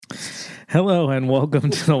Hello and welcome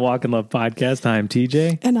to the Walk in Love podcast. I'm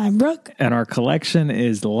TJ. And I'm Brooke. And our collection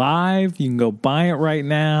is live. You can go buy it right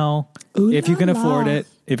now. Ooh, if you can afford it.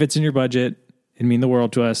 If it's in your budget, it'd mean the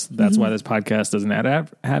world to us. That's why this podcast doesn't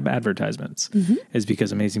have advertisements. Is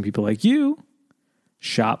because amazing people like you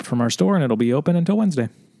shop from our store, and it'll be open until Wednesday.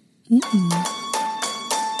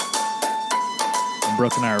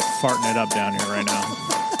 Brooke and I are farting it up down here right now.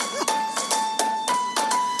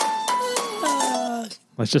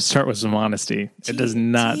 Let's just start with some honesty. It does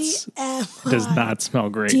not smell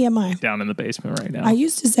great TMI. Down in the basement right now. I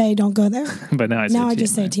used to say don't go there. But now I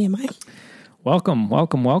just say TMI. Welcome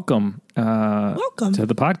Welcome. to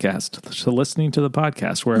the podcast, to listening to the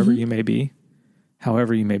podcast, wherever you may be,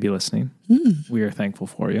 however you may be listening. We are thankful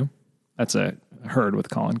for you. That's a Herd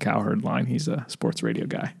with Colin Cowherd line. He's a sports radio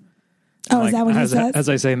guy. Oh, is that what he says? As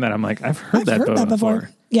I say that, I'm like, I've heard that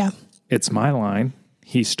before. Yeah. It's my line.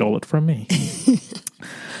 He stole it from me.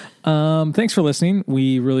 Thanks for listening.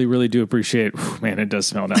 We really, really do appreciate it. Man, it does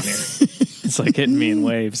smell down here. It's like hitting me in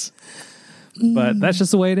waves. But that's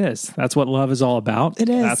just the way it is. That's what love is all about. It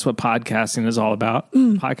is. That's what podcasting is all about.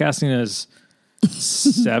 Podcasting is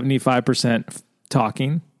 75%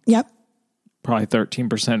 talking. Yep. Probably 13%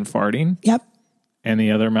 farting. Yep. And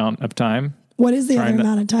the other amount of time. What is the other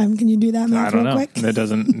amount of time? Can you do that math real quick? That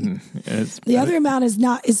doesn't. The other amount is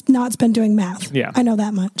not spent doing math. Yeah. I know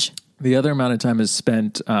that much. The other amount of time is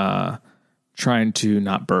spent trying to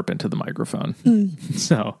not burp into the microphone.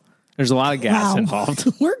 So there's a lot of gas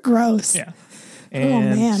involved. We're gross. Yeah. And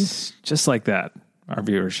oh, man. Just like that, our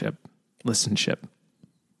listeners,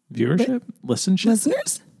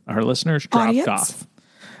 our listeners dropped off.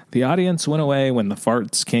 The audience went away when the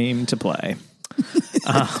farts came to play.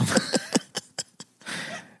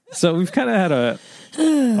 So we've kind of had a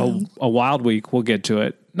wild week. We'll get to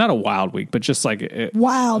it. Not a wild week, but just like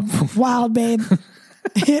wild, babe.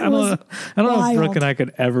 I don't know if Brooke and I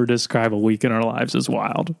could ever describe a week in our lives as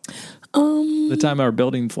wild. The time our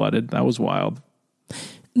building flooded, that was wild.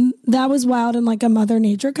 That was wild in like a Mother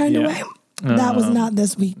Nature kind of way. That was not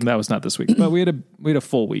this week. That was not this week, but we had a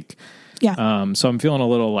full week. Yeah. So I'm feeling a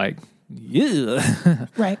little like, yeah.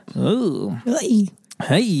 Right. Oh.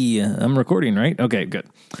 Hey, I'm recording, right? Okay, good.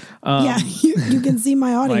 Yeah, you can see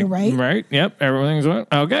my audio, right? Right. Yep. Everything's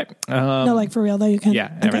okay. No, like for real though, you can.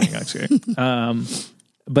 Yeah, everything looks good.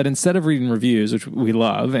 But instead of reading reviews, which we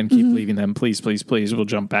love and keep leaving them, please, we'll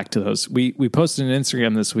jump back to those. We posted an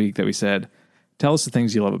Instagram this week that we said, tell us the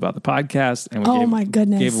things you love about the podcast. And we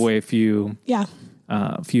gave away a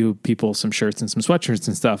few people some shirts and some sweatshirts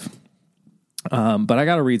and stuff. But I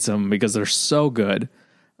got to read some because they're so good.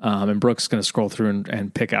 And Brooke's going to scroll through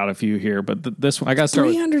and pick out a few here. But this one, I got to start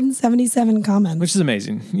 377 comments. Which is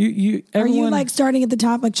amazing. Are you like starting at the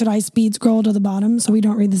top? Like, should I speed scroll to the bottom so we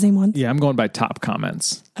don't read the same ones? Yeah, I'm going by top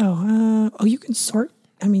comments. Oh, you can sort.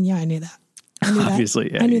 I mean, yeah, I knew that.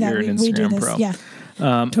 Obviously, yeah, I knew that. You're an we do Instagram this. pro. Yeah.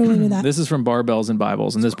 Totally knew that. This is from Barbells and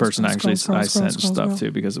Bibles, and this person I sent scroll stuff to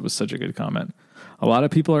because it was such a good comment. A lot of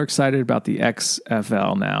people are excited about the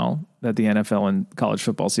XFL now that the NFL and college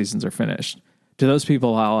football seasons are finished. To those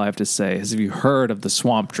people, all I have to say is, have you heard of the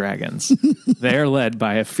Swamp Dragons? They are led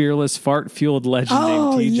by a fearless, fart-fueled legend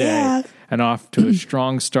named TJ, and off to a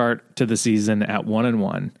strong start to the season at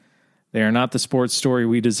 1-1. They are not the sports story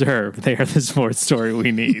we deserve. They are the sports story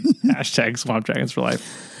we need. Hashtag Swamp Dragons for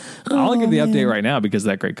life. I'll give the update right now because of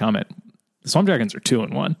that great comment. The Swamp Dragons are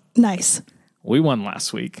 2-1. Nice. We won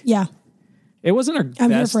last week. Yeah. It wasn't our I'm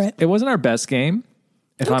best. Here for it. It wasn't our best game,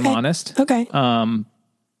 if I'm honest. Okay.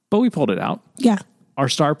 But we pulled it out. Yeah. Our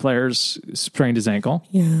star players sprained his ankle.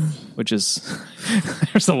 Yeah. Which is,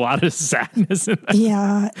 there's a lot of sadness in that.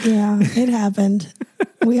 Yeah. It happened.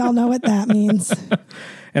 We all know what that means.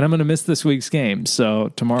 And I'm going to miss this week's game. So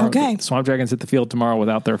tomorrow, the Swamp Dragons hit the field tomorrow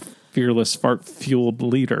without their fearless, fart-fueled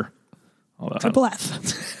leader. Triple F.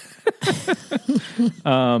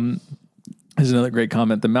 There's another great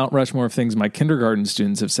comment. The Mount Rushmore of things my kindergarten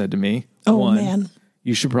students have said to me. Oh, man.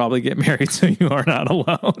 You should probably get married so you are not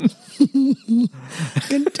alone. I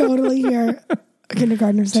can totally hear a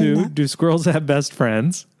kindergartner saying 2, that. do squirrels have best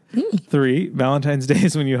friends? 3, Valentine's Day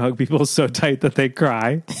is when you hug people so tight that they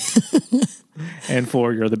cry. And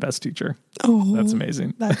 4, you're the best teacher. Oh, that's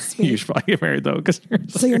amazing. That's sweet. You should probably get married though, because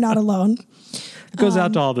you're not alone. It goes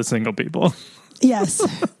out to all the single people. Yes.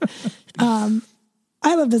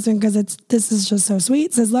 I love this one because this is just so sweet.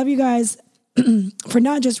 It says, love you guys. For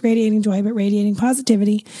not just radiating joy, but radiating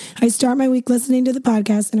positivity. I start my week listening to the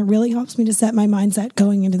podcast, and it really helps me to set my mindset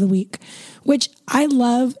going into the week, which I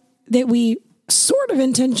love that we sort of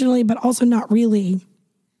intentionally, but also not really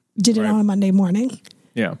did it on a Monday morning.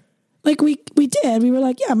 Yeah. Like we did. We were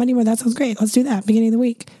like, yeah, Monday morning, that sounds great. Let's do that beginning of the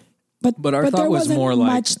week. But our thought there was wasn't more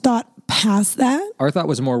like- much thought past that. Our thought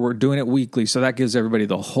was more, we're doing it weekly, so that gives everybody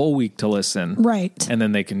the whole week to listen. Right. And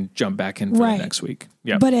then they can jump back in for the next week.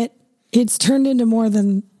 Yeah. But it's turned into more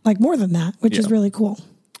than that, which is really cool.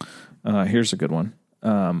 Here's a good one.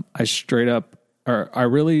 I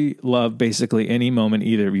really love basically any moment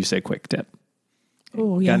either of you say quick tip.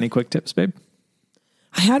 Oh, Got yeah. any quick tips, babe?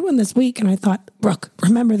 I had one this week and I thought, Brooke,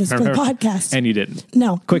 remember this for the podcast. And you didn't.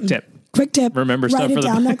 No. Quick tip. Quick tip. Remember Write stuff it for the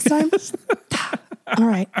down next time. All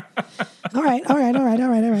right.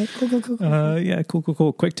 Cool. Yeah,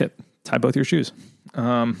 cool. Quick tip. Tie both your shoes.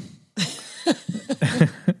 When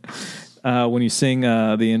you sing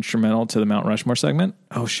the instrumental to the Mount Rushmore segment,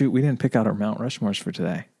 oh shoot, we didn't pick out our Mount Rushmores for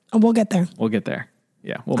today. We'll get there. We'll get there.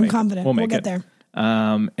 Yeah, I'm confident. We'll get there.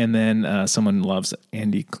 And then someone loves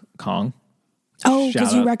Andy Kong. Oh,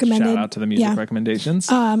 because you recommended. Shout out to the music recommendations.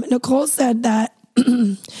 Nicole said that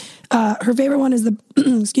her favorite one is the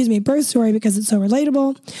birth story because it's so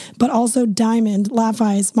relatable, but also Diamond, laugh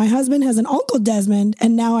eyes. My husband has an Uncle Desmond,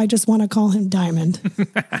 and now I just want to call him Diamond.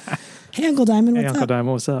 Hey, Uncle Diamond, what's up? Uncle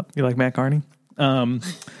Diamond, what's up? You like Matt Carney? Can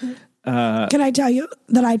I tell you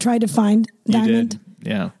that I tried to find Diamond? You did.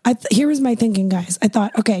 Yeah. Here was my thinking, guys. I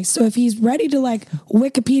thought, okay, so if he's ready to like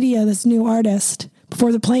Wikipedia this new artist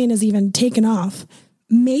before the plane is even taken off,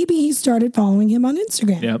 maybe he started following him on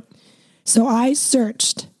Instagram. Yep. So I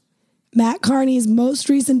searched Matt Carney's most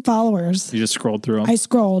recent followers. You just scrolled through them? I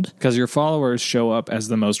scrolled. Because your followers show up as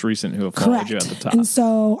the most recent who have followed you at the top. And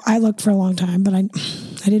so I looked for a long time, but I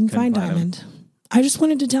didn't find Diamond. I just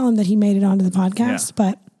wanted to tell him that he made it onto the podcast,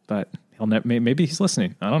 but he'll maybe he's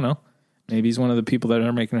listening. I don't know. Maybe he's one of the people that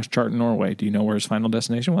are making us chart in Norway. Do you know where his final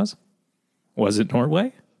destination was? Was it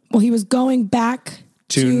Norway? Well, he was going back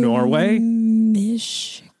to Norway?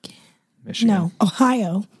 Michigan. No,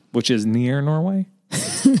 Ohio. Which is near Norway?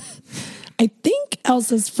 I think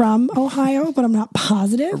Elsa's from Ohio, but I'm not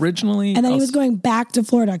positive. Originally. And then he was going back to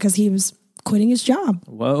Florida because he was quitting his job.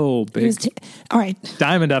 Whoa, big. All right.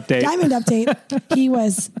 Diamond update. He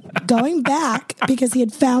was going back because he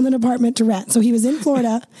had found an apartment to rent. So he was in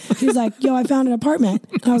Florida. He was like, yo, I found an apartment.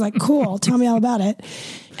 And I was like, cool. Tell me all about it.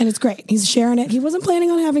 And it's great. He's sharing it. He wasn't planning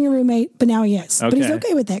on having a roommate, but now he is. But he's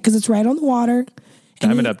okay with it because it's right on the water.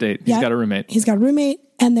 Diamond update. He's got a roommate. He's got a roommate.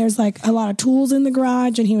 And there's like a lot of tools in the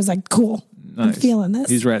garage. And he was like, cool. Nice. I'm feeling this.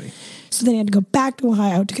 He's ready. So then he had to go back to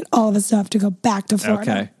Ohio to get all of his stuff to go back to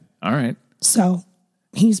Florida. Okay. All right. So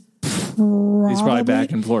he's probably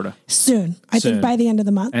back in Florida soon. I think by the end of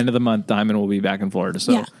the month. End of the month, Diamond will be back in Florida.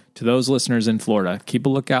 So to those listeners in Florida, keep a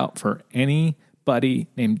lookout for anybody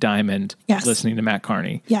named Diamond listening to Matt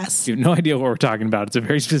Carney. Yes. You have no idea what we're talking about. It's a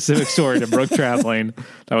very specific story to Brooke Traveling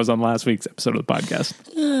that was on last week's episode of the podcast.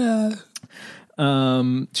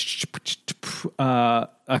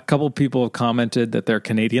 A couple people have commented that they're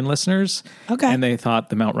Canadian listeners. Okay. And they thought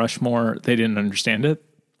the Mount Rushmore, they didn't understand it.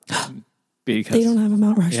 Because they don't have a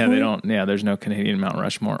Mount Rushmore. Yeah, they don't. Yeah, there's no Canadian Mount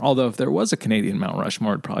Rushmore. Although if there was a Canadian Mount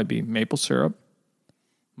Rushmore, it'd probably be maple syrup,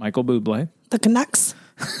 Michael Bublé. The Canucks.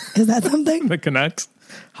 Is that something? The Canucks.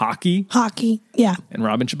 Hockey. Yeah. And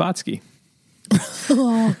Robin Schabotsky.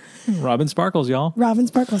 Oh. Robin Sparkles, y'all. Robin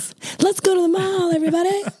Sparkles. Let's go to the mall,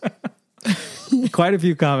 everybody. Quite a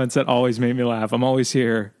few comments that always made me laugh. I'm always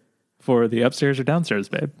here for the upstairs or downstairs,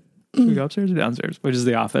 babe. Should we go upstairs or downstairs? Which is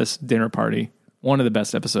The Office dinner party. One of the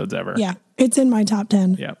best episodes ever. Yeah. It's in my top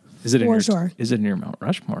 10. Yeah. Is it in your Mount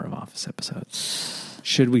Rushmore of Office episodes?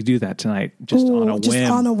 Should we do that tonight? Just on a whim.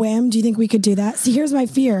 Just on a whim. Do you think we could do that? See, here's my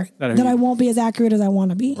fear that I won't be as accurate as I want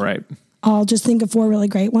to be. Right. I'll just think of 4 really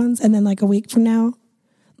great ones. And then like a week from now,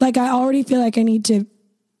 like I already feel like I need to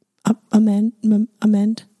amend.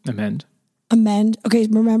 Okay.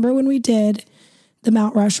 Remember when we did the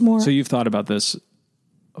Mount Rushmore? So you've thought about this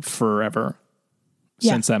forever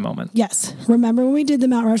since that moment. Yes. Remember when we did the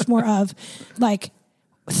Mount Rushmore of like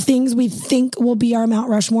things we think will be our Mount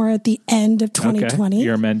Rushmore at the end of 2020. Okay.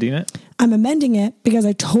 You're amending it? I'm amending it because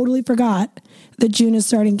I totally forgot that June is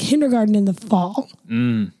starting kindergarten in the fall. Nice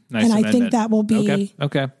and amendment. I think that will be...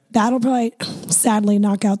 Okay. That'll probably sadly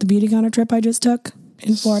knock out the beauty counter trip I just took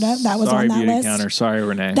in Florida. That was on that beauty list. Counter. Sorry,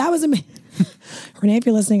 Renee. That was amazing. Renee, if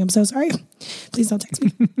you're listening, I'm so sorry. Please don't text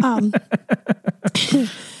me.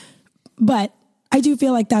 But I do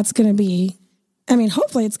feel like that's going to be, I mean,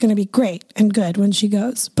 hopefully it's going to be great and good when she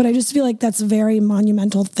goes. But I just feel like that's a very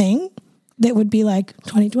monumental thing that would be like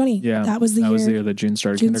 2020. Yeah. That was the year that June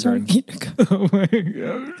started kindergarten. Oh my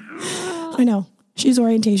God. I know. She's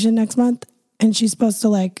orientation next month and she's supposed to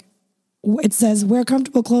like, it says wear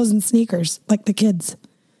comfortable clothes and sneakers like the kids.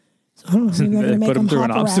 So I don't know. Maybe they're going to make them through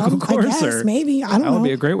hop an obstacle around. course. I guess, maybe. I don't know. That would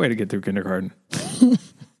be a great way to get through kindergarten.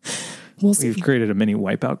 We'll see. We've created a mini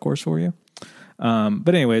wipeout course for you.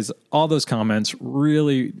 But anyways, all those comments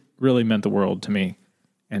really, really meant the world to me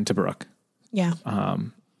and to Brooke. Yeah.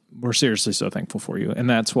 We're seriously so thankful for you. And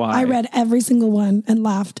that's why I read every single one and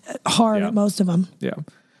laughed hard at most of them. Yeah.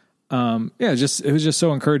 It was just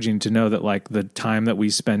so encouraging to know that like the time that we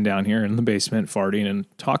spend down here in the basement farting and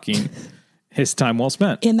talking is time well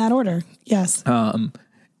spent. In that order. Yes. So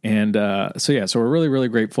we're really, really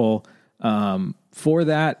grateful for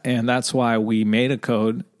that. And that's why we made a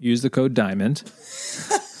code. Use the code DIAMOND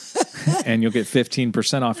and you'll get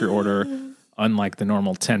 15% off your order, unlike the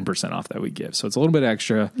normal 10% off that we give. So it's a little bit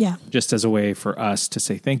extra, just as a way for us to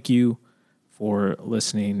say thank you for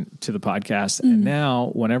listening to the podcast. And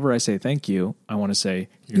now whenever I say thank you, I want to say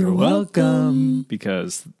you're welcome,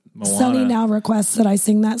 because Moana, Sunny now requests that I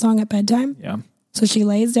sing that song at bedtime. Yeah. So she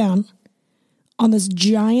lays down on this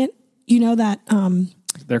giant,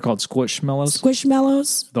 they're called Squishmallows.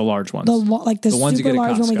 Squishmallows. The large ones. The ones super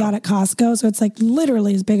large one we got at Costco. So it's like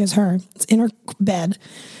literally as big as her. It's in her bed.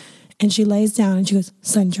 And she lays down and she goes,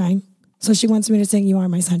 sunshine. So she wants me to sing You Are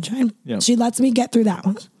My Sunshine. Yep. She lets me get through that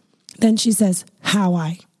one. Then she says,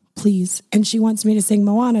 How please. And she wants me to sing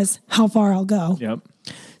Moana's How Far I'll Go. Yep.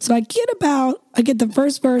 So I get the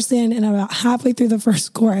first verse in and about halfway through the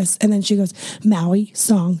first chorus. And then she goes, Maui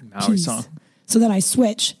song. So then I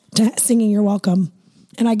switch to singing You're Welcome.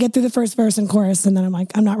 And I get through the first verse and chorus, and then I'm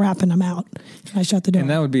like, I'm not rapping, I'm out. And I shut the door.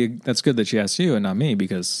 And that's good that she asked you and not me,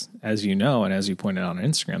 because as you know, and as you pointed out on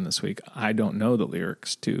Instagram this week, I don't know the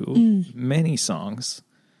lyrics to many songs.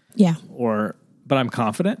 Yeah. But I'm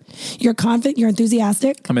confident. You're confident, you're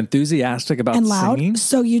enthusiastic. I'm enthusiastic about and loud, singing.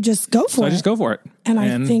 So you just go for it. I just go for it. And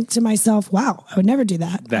I think to myself, wow, I would never do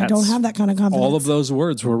that. I don't have that kind of confidence. All of those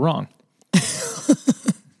words were wrong.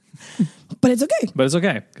 But it's okay. But it's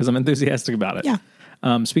okay, because I'm enthusiastic about it. Yeah.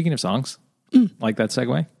 Speaking of songs, like that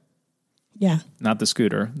segue? Yeah. Not the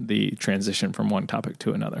scooter, the transition from one topic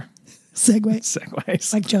to another. Segues.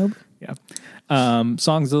 Like Job. Yeah.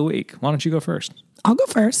 Songs of the week. Why don't you go first? I'll go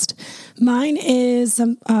first. Mine is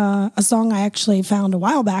a song I actually found a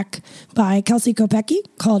while back by Kelsey Kopecki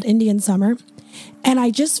called Indian Summer. And I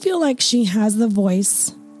just feel like she has the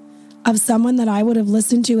voice of someone that I would have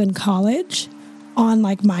listened to in college on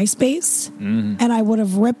like MySpace. And I would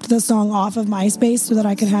have ripped the song off of MySpace so that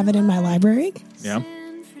I could have it in my library. Yeah.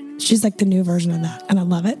 She's like the new version of that. And I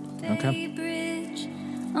love it. Okay.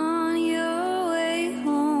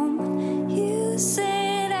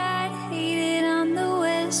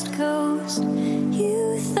 Coast.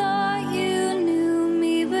 You thought you knew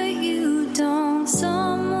me, but you don't.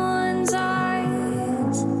 Someone's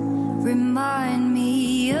eyes remind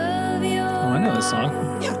me of your. Oh, I know this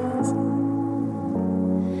song. Yeah.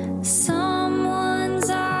 Someone's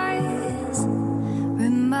eyes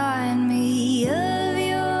remind me of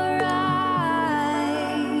your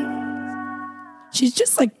eyes. She's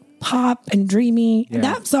just like pop and dreamy. Yeah.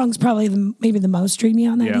 That song's probably maybe the most dreamy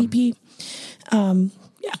on that EP.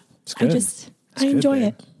 I enjoy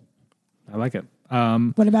it. I like it.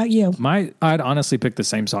 What about you? I'd honestly pick the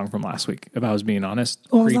same song from last week, if I was being honest.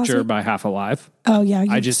 Creature by Half Alive. Oh yeah,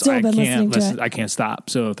 I can't stop.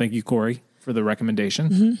 So thank you, Corey, for the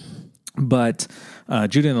recommendation. But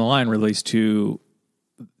Judah and the Lion released Judah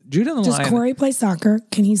and the Lion. Does Corey play soccer?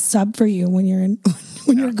 Can he sub for you when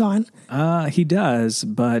you're gone? He does,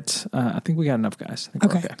 but I think we got enough guys. I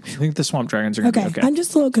think we're okay. I think the Swamp Dragons are going to be okay. I'm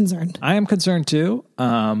just a little concerned. I am concerned too.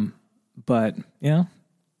 But we'll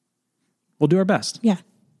do our best. Yeah.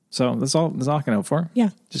 So that's all I can hope for. Yeah.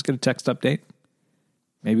 Just get a text update.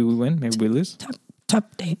 Maybe we win. Maybe we lose.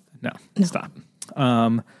 Top date. No. Stop.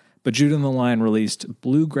 But Judah and the Lion released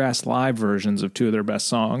bluegrass live versions of two of their best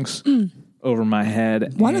songs, Over My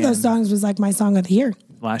Head. One of those songs was like my song of the year.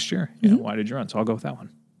 Last year. Yeah. Why Did You Run? So I'll go with that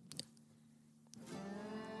one.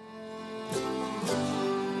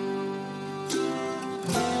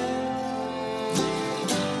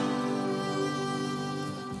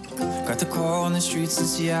 Got the call on the streets in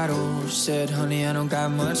Seattle. She said, honey, I don't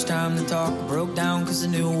got much time to talk. Broke down cause I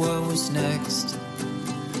knew what was next.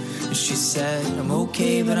 And she said, I'm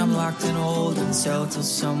okay, but I'm locked in holding cell till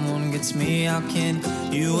someone gets me. How can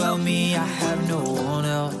you help me? I have no one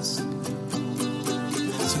else.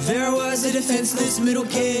 So there was a defenseless middle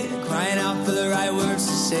kid crying out for the right words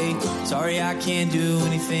to say. Sorry, I can't do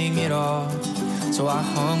anything at all. So I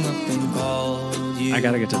hung up and called you. I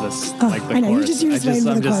gotta get to this, like the I know, chorus.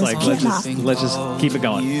 I'm just like, let's just keep it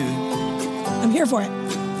going. I'm here for it.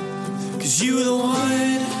 Cause you're the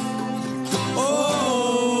one,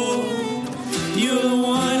 oh, you're the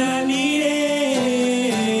one I needed.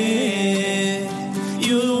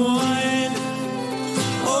 You're the one,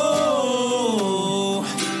 oh,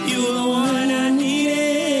 you're the one.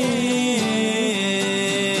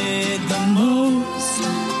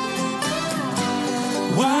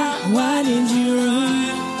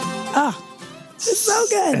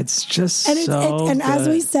 good. It's just And so and as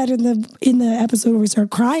we good. said in the episode where we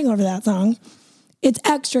started crying over that song, it's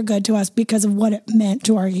extra good to us because of what it meant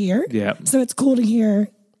to our year. Yeah. So it's cool to hear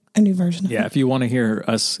a new version of Yeah, it. if you want to hear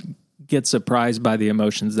us get surprised by the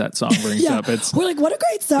emotions that song brings Yeah. up, it's We're like, what a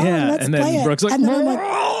great song. Yeah, Let's and then play it. Brooke's like, and then I'm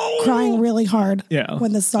like crying really hard Yeah.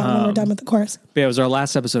 when the song when we're done with the chorus. yeah, it was our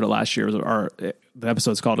last episode of last year. It was the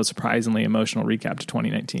episode's called A Surprisingly Emotional Recap to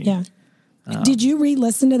 2019. Yeah. Did you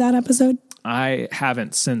re-listen to that episode? I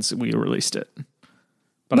haven't since we released it.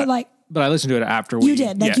 But like But I listened to it after we you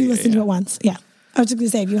did. Like you listened to it once. Yeah. I was just going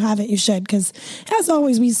to say, if you haven't, you should. Because as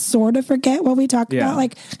always, we sort of forget what we talked Yeah. about.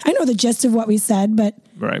 Like I know the gist of what we said, but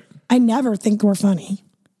Right. I never think we're funny.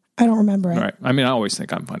 I don't remember it. Right. I mean, I always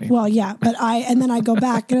think I'm funny. Well, yeah, but and then I go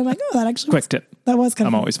back and I'm like, oh, that actually Quick tip. that was kind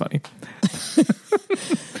I'm of always funny.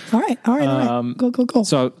 all right. Cool.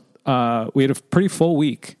 So we had a pretty full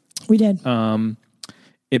week. We did.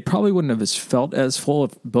 It probably wouldn't have felt as full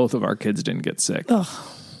if both of our kids didn't get sick. Yeah.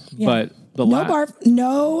 But the No barf,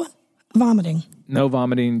 no vomiting. no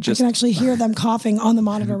vomiting, I just can actually hear them coughing on the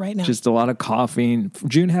monitor right now. just a lot of coughing.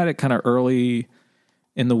 June had it kind of early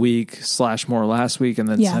in the week / more last week, and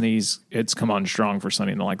then Yeah. Sunny's, it's come on strong for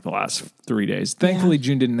Sunny in like the last 3 days. Thankfully,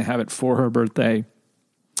 June didn't have it for her birthday,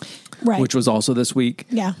 right. which was also this week.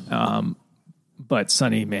 yeah. But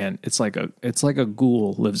Sunny, man, it's like a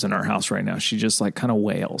ghoul lives in our house right now. She just like kind of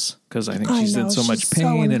wails because I think I she's know, in so much she's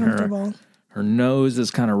pain, and uncomfortable. her nose is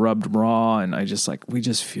kind of rubbed raw, and we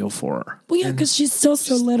just feel for her. Well, yeah, because she's still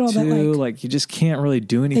so little that Too, like you just can't really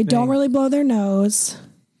do anything. they don't really blow their nose.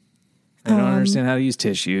 They don't understand how to use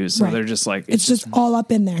tissues, so right. they're just like It's just all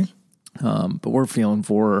up in there. But we're feeling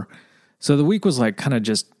for her. So the week was like kind of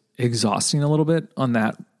just exhausting a little bit on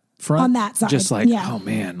that front. On that side, just like yeah. oh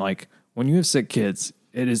man, like when you have sick kids,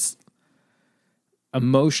 it is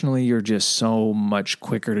emotionally you're just so much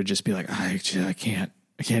quicker to just be like I can't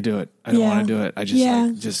do it. I don't Yeah. want to do it. I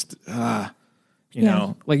just Yeah. you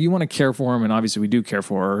know, like you want to care for him, and obviously we do care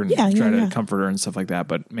for her and try to comfort her and stuff like that.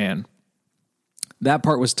 But man, that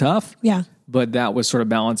part was tough. Yeah. But that was sort of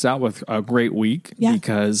balanced out with a great week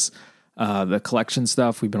because the collection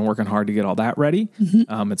stuff, we've been working hard to get all that ready.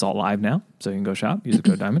 Mm-hmm. It's all live now, so you can go shop, use the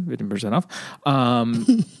code Diamond, 15% off.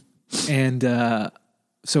 And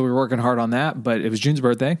so we were working hard on that, but it was June's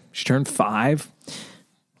birthday. She turned 5,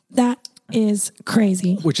 That is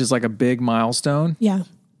crazy. which is like a big milestone. Yeah.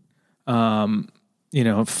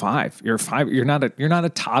 5. You're 5. You're not a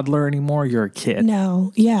toddler anymore. You're a kid.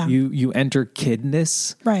 No. Yeah. You enter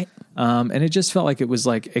kidness. right. And it just felt like it was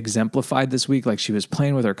like exemplified this week. Like she was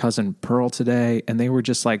playing with her cousin Pearl today, and they were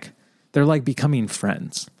just like, they're like becoming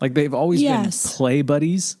friends. Like they've always Yes. been play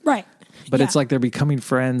buddies, Right. but Yeah. it's like they're becoming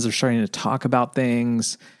friends. They're starting to talk about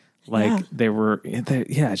things. Like Yeah.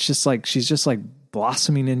 it's just like, she's just like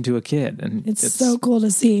blossoming into a kid, and It's so cool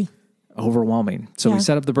to see. overwhelming. So Yeah. we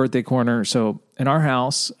set up the birthday corner. So in our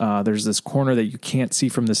house, there's this corner that you can't see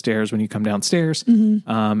from the stairs when you come downstairs.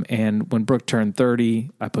 Mm-hmm. And when Brooke turned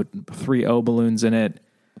 30, I put 3 O balloons in it.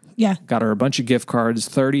 Yeah. Got her a bunch of gift cards,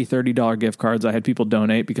 $30 gift cards. I had people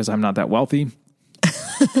donate because I'm not that wealthy.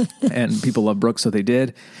 And people love Brooke, so they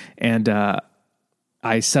did. And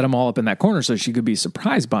I set them all up in that corner so she could be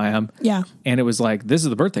surprised by them. Yeah. And it was like, this is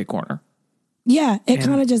the birthday corner. Yeah. It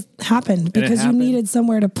kind of just happened because happened. you needed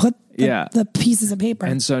somewhere to put Yeah. the pieces of paper.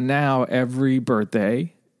 And so now every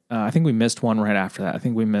birthday, I think we missed one right after that. I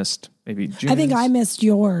think we missed maybe June's I think I missed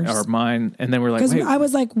yours or mine. And then we're like, because wait, I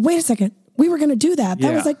was like, wait a second. We were going to do that. That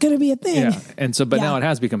Yeah. was like going to be a thing. yeah. And so, but Yeah. now it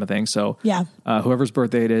has become a thing. So Yeah. whoever's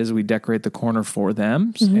birthday it is, we decorate the corner for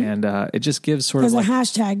them. And it just gives sort There's of a like,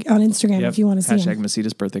 hashtag on Instagram if you want to see hashtag them.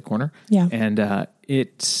 Masita's birthday corner. Yeah. And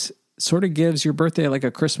it sort of gives your birthday like a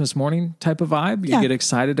Christmas morning type of vibe. You Yeah. get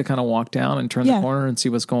excited to kind of walk down and turn Yeah. the corner and see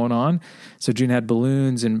what's going on. So June had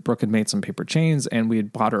balloons, and Brooke had made some paper chains, and we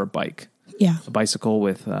had bought her a bike. Yeah. A bicycle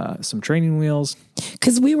with some training wheels.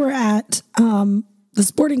 Because we were at the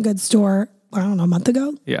sporting goods store, I don't know, a month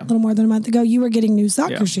ago? Yeah. A little more than a month ago. You were getting new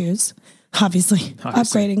soccer Yeah. shoes, obviously.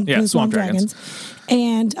 Upgrading Yeah, to the Swamp Swamp Dragons.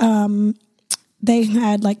 Dragons. And they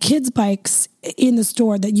had like kids' bikes in the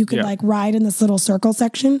store that you could Yeah. like ride in this little circle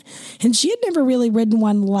section. And she had never really ridden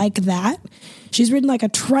one like that. She's ridden like a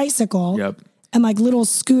tricycle Yep. and like little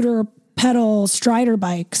scooter pedal Strider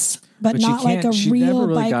bikes, but But not like a she real never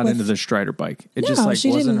really bike got with, into the Strider bike. It No, just like she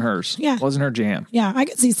wasn't didn't. hers. Yeah. Wasn't her jam. Yeah, I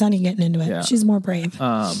could see Sunny getting into it. Yeah. She's more brave.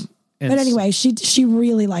 And But anyway, she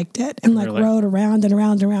really liked it and like Really? rode around and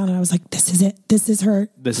around and around. And I was like, this is it. This is her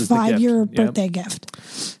This is the gift. 5-year Yep. birthday gift.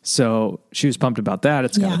 So she was pumped about that.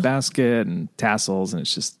 It's got Yeah. a basket and tassels, and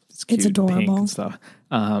it's cute, It's adorable. pink and stuff.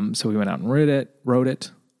 So we went out and rode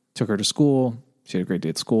it, took her to school. She had a great day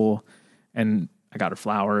at school. And I got her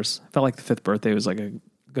flowers. I felt like the 5th birthday was like a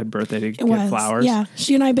good birthday to It get was. flowers. Yeah.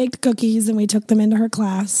 She and I baked cookies and we took them into her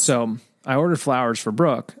class. So I ordered flowers for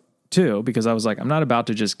Brooke too, because I was like, I'm not about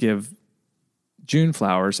to just give June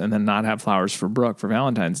flowers and then not have flowers for Brooke for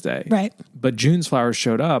Valentine's Day. Right. But June's flowers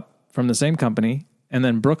showed up from the same company, and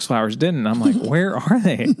then Brooke's flowers didn't. I'm like, where are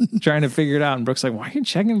they? Trying to figure it out. And Brooke's like, why are you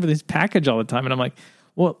checking for this package all the time? And I'm like,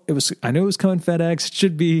 well, I knew it was coming FedEx. It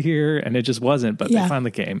should be here. And it just wasn't, but Yeah. they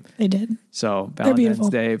finally came. They did. So They're beautiful.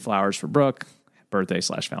 Valentine's Day, flowers for Brooke.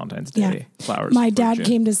 Birthday/Valentine's Day, Yeah. flowers. My for dad June.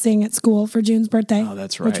 came to sing at school for June's birthday. Oh,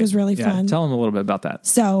 that's right. Which was really Yeah, fun. Tell him a little bit about that.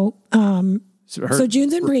 So, So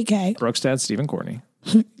June's in pre-K. Brooke's dad, Stephen Courtney,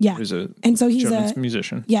 Yeah. who's a And so he's children's a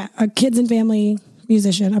musician. a kids and family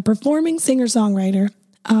musician, a performing singer-songwriter.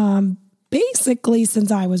 Basically since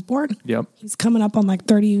I was born. Yep. He's coming up on like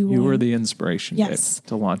 31. You were the inspiration Yes. Dave,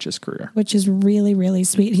 to launch his career. Which is really, really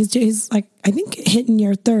sweet. He's like, I think hitting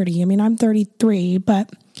year 30. I mean, I'm 33, but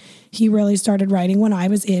he really started writing when I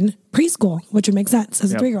was in preschool, which would make sense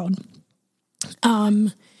as a Yep. 3-year-old.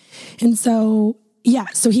 And so, yeah,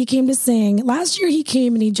 so he came to sing. Last year he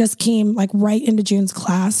came and he just came like right into June's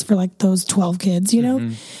class for like those 12 kids, you know?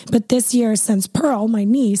 Mm-hmm. But this year, since Pearl, my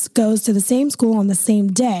niece, goes to the same school on the same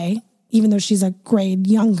day, even though she's a grade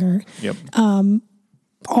younger, Yep.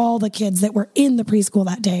 all the kids that were in the preschool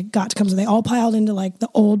that day got to come. So they all piled into like the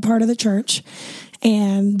old part of the church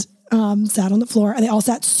and sat on the floor. And they all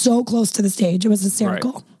sat so close to the stage. It was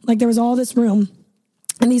hysterical. Right. Like there was all this room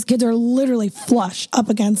and these kids are literally flush up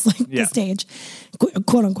against like Yeah. the stage,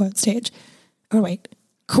 quote unquote stage. Oh, wait.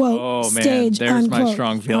 Quote, Oh man, stage, there's unquote. my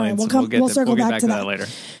strong feelings. All right, we'll circle back to that later.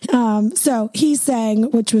 So he sang,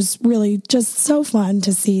 which was really just so fun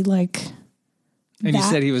to see, like And you that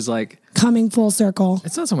said he was like, coming full circle.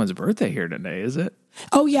 it's not someone's birthday here today, is it?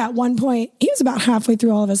 Oh yeah, at one point he was about halfway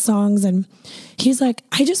through all of his songs and he's like,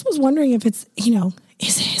 I just was wondering if it's, you know,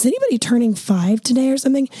 is anybody turning 5 today or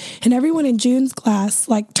something? And everyone in June's class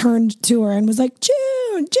like turned to her and was like,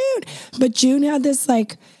 June. But June had this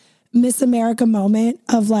like Miss America moment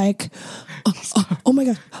of like, oh my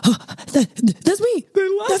God, that's me. That's me.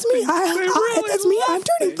 That's me. I'm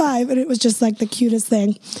turning 5. And it was just like the cutest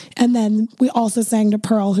thing. And then we also sang to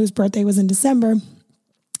Pearl, whose birthday was in December.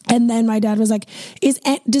 And then my dad was like, is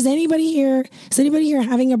anybody here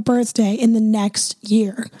having a birthday in the next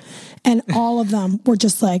year? And all of them were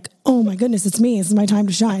just like, oh my goodness, it's me. It's my time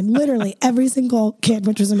to shine. Literally every single kid,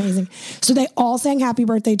 which was amazing. So they all sang happy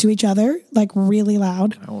birthday to each other, like really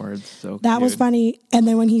loud. My word, so That was cute. funny. And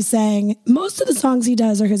then when he sang, most of the songs he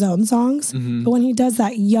does are his own songs. Mm-hmm. But when he does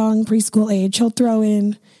that young preschool age, he'll throw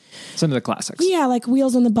in, Some of the classics. yeah, like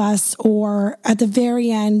Wheels on the Bus, or at the very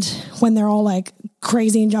end when they're all like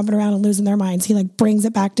crazy and jumping around and losing their minds, he like brings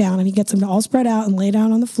it back down and he gets them to all spread out and lay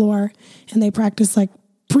down on the floor and they practice like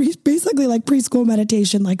basically like preschool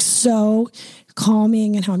meditation, like so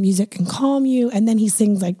calming and how music can calm you. And then he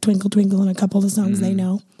sings like Twinkle Twinkle and a couple of the songs they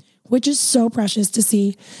know, which is so precious to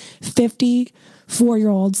see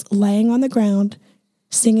 54-year-olds laying on the ground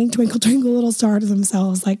singing Twinkle Twinkle Little Star to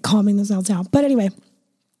themselves, like calming themselves down. But anyway,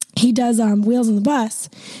 he does Wheels on the Bus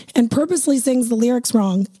and purposely sings the lyrics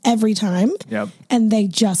wrong every time. Yep. And they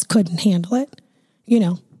just couldn't handle it. You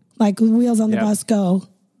know, like Wheels on the Yep. Bus go.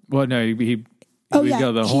 Well, no, he Oh, we yeah.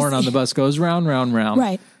 go, the horn on the bus goes round, round, round.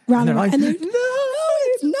 Right. Round and round. Like, And they're, no,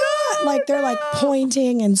 it's not. Like they're like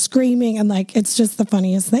pointing and screaming and like, it's just the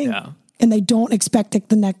funniest thing. Yeah. And they don't expect it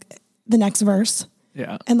the next verse.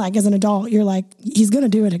 Yeah. And like as an adult, you're like, he's going to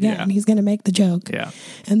do it again. Yeah. He's going to make the joke. Yeah.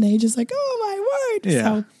 And they just like, oh my word. Yeah.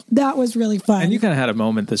 So that was really fun. And you kind of had a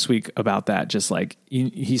moment this week about that. Just like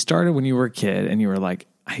he started when you were a kid and you were like,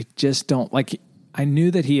 I just don't like, I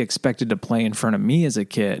knew that he expected to play in front of me as a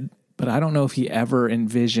kid, but I don't know if he ever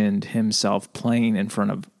envisioned himself playing in front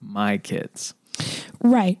of my kids.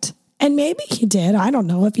 Right. And maybe he did. I don't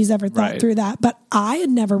know if he's ever thought Right. through that, but I had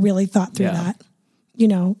never really thought through Yeah. that. You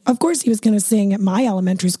know, of course he was going to sing at my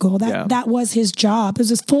elementary school. Yeah. That was his job. It was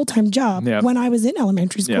his full-time job Yeah. when I was in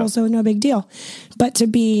elementary school. Yeah. So no big deal. But to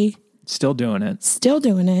be Still doing it. still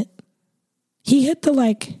doing it, he hit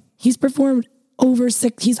he's performed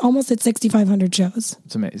he's almost at 6,500 shows.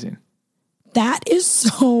 It's amazing. That is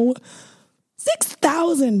so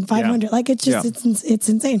 6,500. Yeah. Like it's just, Yeah. it's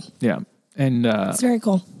insane. Yeah. And It's very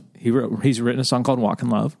cool. he's written a song called Walk in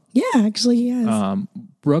Love. Yeah, actually he has.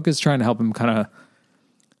 Brooke is trying to help him kind of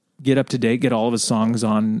get up to date, get all of his songs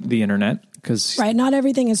on the internet. Because, Right. Not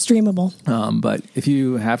everything is streamable. but if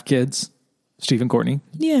you have kids, Stephen Courtney,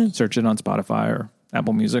 Yeah. search it on Spotify or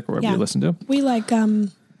Apple Music or wherever Yeah. you listen to. We like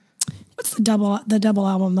what's the double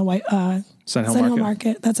album, the White Sun Hill Sun Hill Market.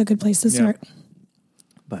 Market. That's a good place to start.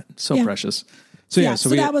 But so Yeah. precious. Yeah, so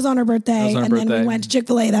that was on her birthday, and then we went to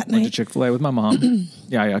Chick-fil-A that night. Went to Chick-fil-A with my mom.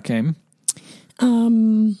 Yeah, came. Yeah,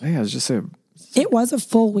 it was just it was a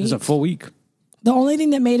full week. It was a full week. The only thing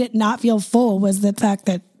that made it not feel full was the fact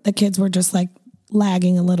that the kids were just like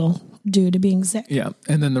lagging a little due to being sick. Yeah,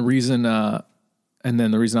 and then the reason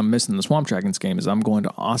I'm missing the Swamp Dragons game is I'm going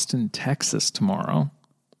to Austin, Texas tomorrow.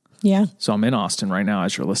 Yeah. So I'm in Austin right now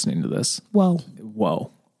as you're listening to this.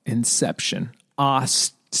 Whoa. Inception.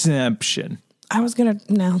 Austinception. I was going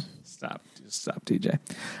to, no. Stop, TJ.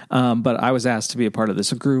 But I was asked to be a part of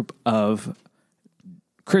this group of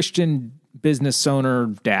Christian business owner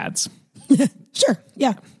dads. Sure.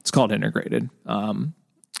 Yeah. It's called Integrated.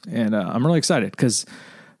 And I'm really excited because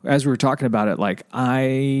as we were talking about it, like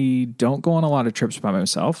I don't go on a lot of trips by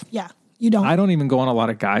myself. Yeah. You don't. I don't even go on a lot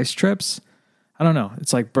of guys' trips. I don't know.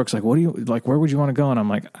 It's like, Brooke's like, what do you like? Where would you want to go? And I'm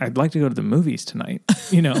like, I'd like to go to the movies tonight,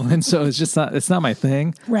 And so it's not my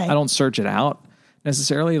thing. Right. I don't search it out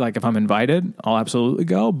necessarily. Like if I'm invited, I'll absolutely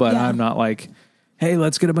go, but I'm not like, hey,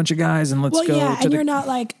 let's get a bunch of guys and let's go. Yeah, and you're not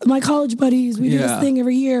like my college buddies. We do this thing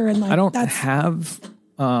every year, and like I don't have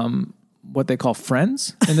what they call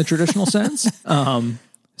friends in the traditional sense.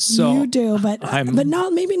 So you do, but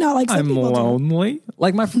not maybe not like some I'm people lonely. Do.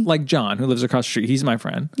 Like John, who lives across the street. He's my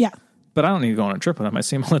friend. Yeah, but I don't need to go on a trip with him. I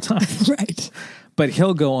see him all the time. Right. But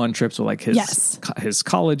he'll go on trips with like his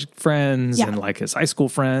college friends and like his high school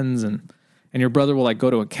friends, and your brother will like go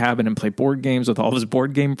to a cabin and play board games with all of his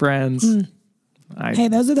board game friends. Hey,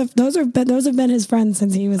 those have been his friends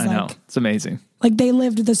since he was I know. It's amazing. Like they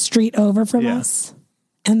lived the street over from us,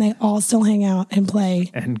 and they all still hang out and play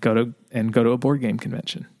and go to a board game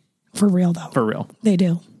convention. For real though. For real. They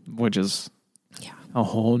do. Which is a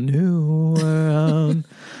whole new world.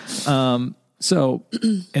 So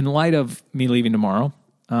in light of me leaving tomorrow,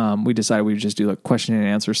 we decided we would just do a question and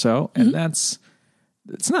answer. And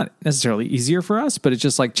it's not necessarily easier for us, but it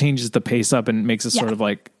just like changes the pace up and makes us sort of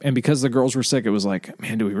like, and because the girls were sick, it was like,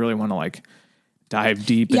 man, do we really want to like dive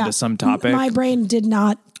deep into some topic? My brain did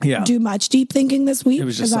not do much deep thinking this week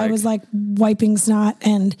because I was like wiping snot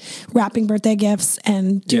and wrapping birthday gifts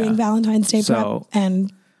and doing Valentine's Day prep,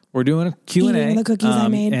 and we're doing a Q&A. Eating the cookies I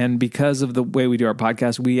made. And because of the way we do our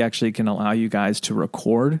podcast, we actually can allow you guys to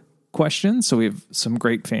record questions. So we have some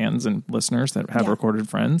great fans and listeners that have recorded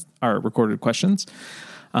questions.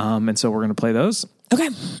 And so we're going to play those. Okay.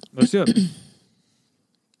 Let's do it.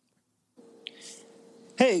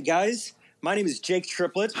 Hey guys, my name is Jake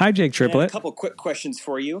Triplett. Hi, Jake Triplett. A couple quick questions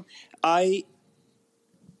for you. Hello?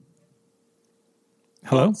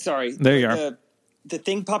 Sorry. There you are. The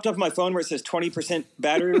thing popped up on my phone where it says 20%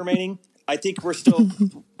 battery remaining. I think we're still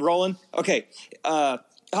rolling. Okay.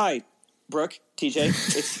 Hi, Brooke, TJ.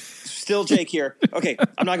 It's still Jake here. Okay,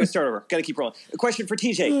 I'm not going to start over. Got to keep rolling. A question for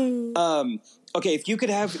TJ. Okay, if you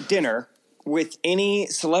could have dinner with any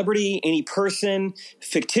celebrity, any person,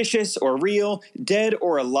 fictitious or real, dead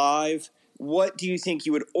or alive, what do you think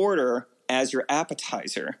you would order as your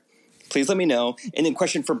appetizer? Please let me know. And then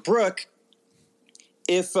question for Brooke.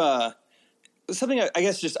 If something I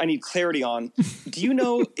guess just I need clarity on, do you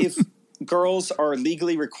know if girls are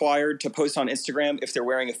legally required to post on Instagram if they're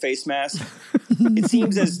wearing a face mask? It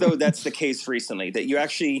seems as though that's the case recently, that you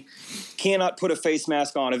actually cannot put a face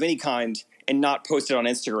mask on of any kind and not post it on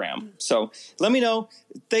Instagram. So let me know.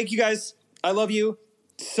 Thank you guys. I love you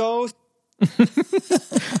so. I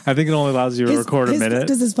think it only allows you to record a minute.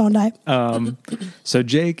 Does his phone die? So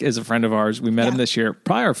Jake is a friend of ours. We met him this year.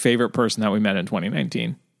 Probably our favorite person that we met in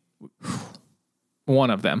 2019. One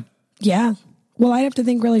of them. Yeah. Well, I'd have to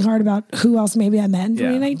think really hard about who else maybe I met in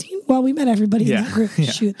 2019. Well, we met everybody in that group.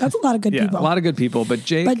 Shoot, that's a lot of good people. A lot of good people. But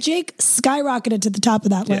Jake skyrocketed to the top of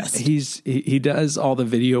that list. He does all the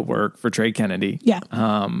video work for Trey Kennedy. Yeah.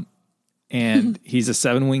 And he's a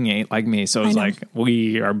 7'8" like me. So it's like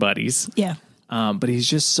we are buddies. Yeah. But he's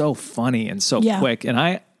just so funny and so quick.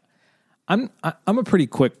 And I'm a pretty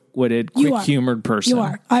quick-witted, quick-humored person. You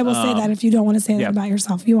are. I will say that if you don't want to say that about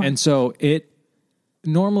yourself. You are. And so it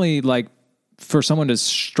normally like for someone to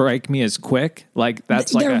strike me as quick, like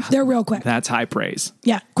that's they're real quick. That's high praise.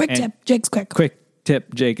 Yeah. Quick tip. Jake's quick. Quick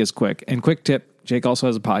tip. Jake is quick. And quick tip. Jake also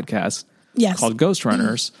has a podcast called Ghost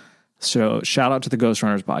Runners. So shout out to the Ghost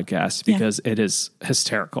Runners podcast because it is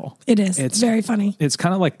hysterical. It is. It's very funny. It's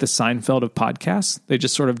kind of like the Seinfeld of podcasts. They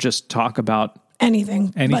just sort of just talk about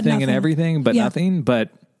anything and everything, but nothing. But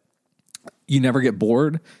you never get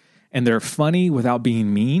bored, and they're funny without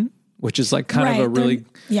being mean, which is like kind of a really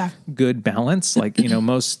good balance. Like,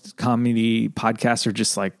 most comedy podcasts are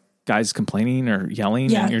just like guys complaining or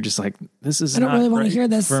yelling, and you're just like, this is. I don't really want to hear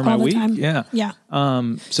this for all my the week. time. Yeah.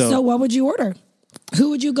 So what would you order? Who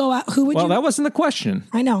would you go out? Who would Well, you? that wasn't the question.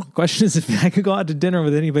 I know. The question is, if I could go out to dinner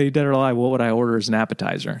with anybody dead or alive, what would I order as an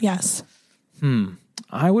appetizer? Yes.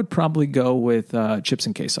 I would probably go with chips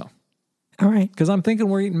and queso. All right. Because I'm thinking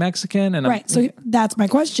we're eating Mexican. And Right. So that's my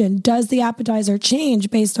question. Does the appetizer change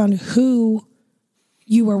based on who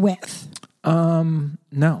you were with?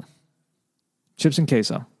 No. Chips and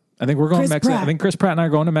queso. I think we're going Chris Mexican. Pratt. I think Chris Pratt and I are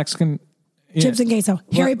going to Mexican. Chips and queso.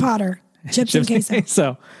 Harry Potter. Chips and queso.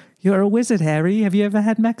 So you're a wizard, Harry. Have you ever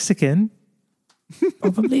had Mexican?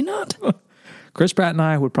 Probably not. Chris Pratt and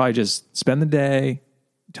I would probably just spend the day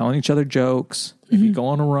telling each other jokes, maybe go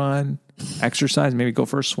on a run, exercise, maybe go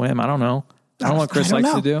for a swim. I don't know. I don't know what Chris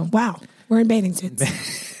likes to do. Wow. We're in bathing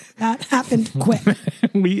suits. That happened quick.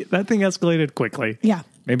 That thing escalated quickly. Yeah.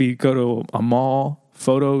 Maybe go to a mall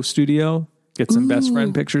photo studio, get some best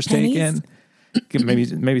friend pictures Pennies? taken.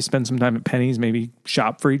 Maybe spend some time at Penny's. Maybe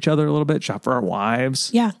shop for each other a little bit. Shop for our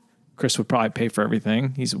wives. Yeah. Chris would probably pay for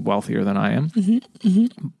everything. He's wealthier than I am.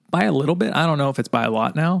 By a little bit. I don't know if it's by a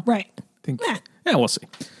lot now. Right. I think. Nah. Yeah, we'll see.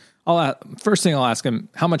 First thing I'll ask him: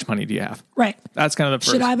 how much money do you have? Right. That's kind of the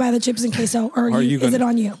first. Should I buy the chips and queso or is it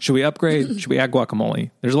on you? Should we upgrade? Should we add guacamole?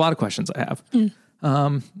 There's a lot of questions I have.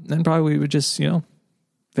 Then probably we would just,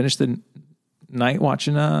 finish the night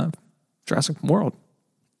watching Jurassic World.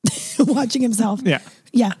 Watching himself. Yeah.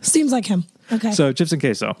 Yeah. Seems like him. Okay. So chips and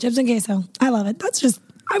queso. Chips and queso. I love it.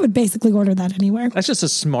 I would basically order that anywhere. That's just a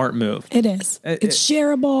smart move. It is. It's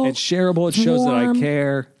shareable. It's shareable. It shows that I warm.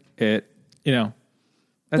 care.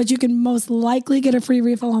 But you can most likely get a free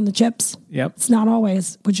refill on the chips. Yep. It's not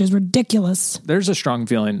always, which is ridiculous. There's a strong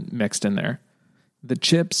feeling mixed in there. The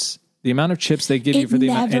chips, the amount of chips they give you for the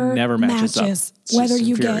amount, it never matches up. It's Whether just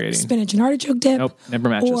you get infuriating. spinach and artichoke dip. Nope, never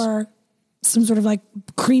matches. Or some sort of like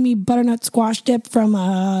creamy butternut squash dip from,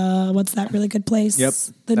 what's that really good place? Yep,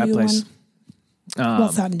 The that new place. one. Well,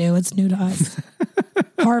 it's not new. It's new to us.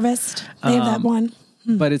 Harvest. They have that one.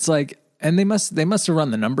 But it's like, and they must have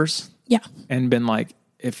run the numbers Yeah. and been like,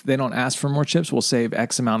 if they don't ask for more chips, we'll save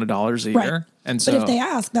X amount of dollars a Right. year. And so, But if they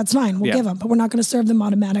ask, that's fine. We'll Yeah. give them. But we're not going to serve them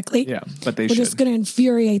automatically. yeah, but they We're should. just going to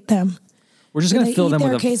infuriate them. We're just going they to fill eat them their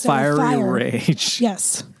with a queso with fiery fire. rage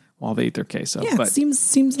Yes. while they eat their queso. Yeah. But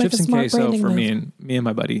Seems like chips a and smart queso branding for move. me and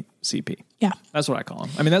my buddy CP. Yeah. That's what I call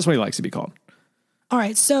him. I mean, that's what he likes to be called. All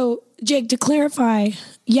right. So, Jake, to clarify,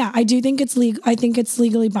 yeah, I do think it's legal. I think it's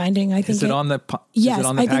legally binding. I think Is it on the Yes, is it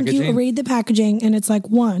on the I think packaging? you read the packaging and it's like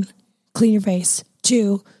 1, clean your face.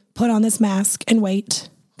 2, put on this mask and wait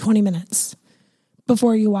 20 minutes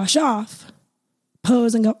before you wash off.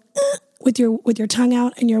 Pose and go with your tongue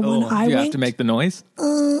out and your one eye you wink, have to make the noise.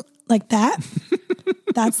 like that.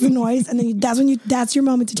 That's the noise, and then that's your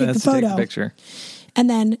moment to take That's the to take photo. the picture. And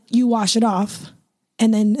then you wash it off,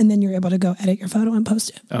 and then you're able to go edit your photo and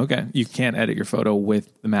post it. Okay, you can't edit your photo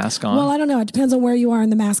with the mask on. Well, I don't know. It depends on where you are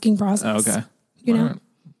in the masking process. Okay, You know, All right.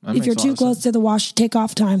 That if makes you're a lot too of close sense. to the wash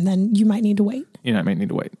takeoff time, then you might need to wait. You might need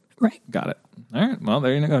to wait. Right. Got it. All right. Well,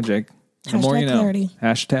 there you go, Jake. The more Hashtag you know. clarity.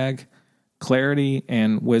 Hashtag clarity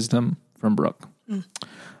and wisdom from Brooke. Mm.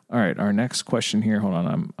 All right. Our next question here. Hold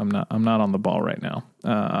on. I'm not on the ball right now.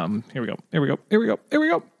 Here we go. Here we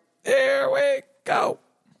go.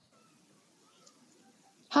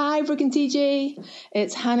 Hi, Brooke and TJ.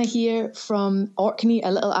 It's Hannah here from Orkney, a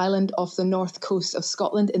little island off the north coast of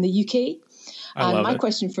Scotland in the UK. I love my it.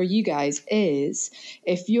 question for you guys is,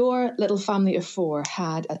 if your little family of 4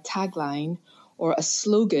 had a tagline or a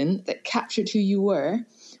slogan that captured who you were,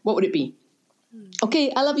 what would it be?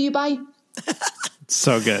 Okay, I love you, bye.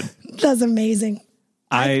 So good. That's amazing.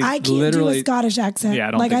 I can't do a literally. Scottish accent.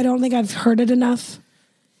 Yeah, I don't think I've heard it enough.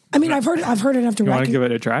 I mean, I've heard enough to You want to recognize. give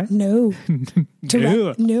it a try? No.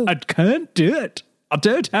 No. I can't do it. I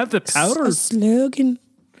don't have the power. A slogan.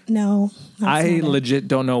 No. that's I not it. legit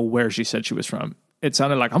don't know where she said she was from. It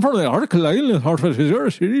sounded like I'm from the Arctic Island,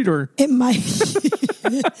 or It might.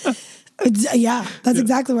 Yeah, that's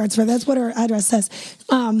exactly where it's from. That's what her address says.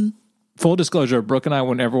 Full disclosure, Brooke and I,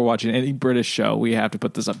 whenever we're watching any British show, we have to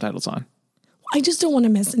put the subtitles on. I just don't want to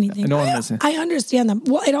miss anything. I don't want to miss it. I understand them.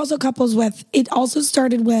 Well, it also couples with, it also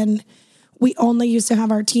started when we only used to have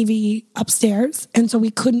our TV upstairs. And so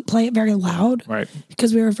we couldn't play it very loud. Right.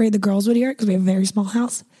 Because we were afraid the girls would hear it because we have a very small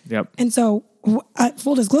house. Yep. And so,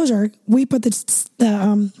 full disclosure, we put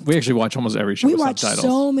We actually watch almost every show we with watch subtitles.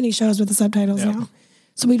 so many shows with the subtitles Yeah. now.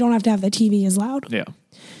 So we don't have to have the TV as loud. Yeah.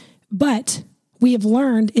 But we have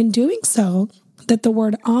learned in doing so that the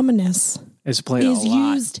word ominous It's played is a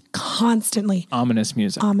lot. used constantly. Ominous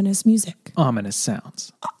music. Ominous music. Ominous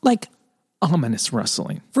sounds. Like, Ominous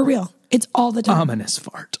rustling. for real. It's all the time. Ominous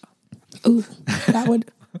fart. Ooh, that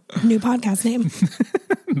would, new podcast name.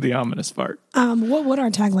 The ominous fart. What would our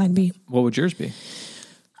tagline be? What would yours be?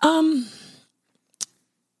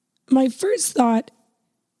 My first thought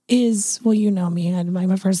is, well, you know me, and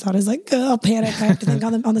my first thought is like, oh, panic. I have to think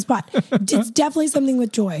on the spot. It's definitely something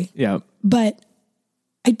with joy, Yeah. but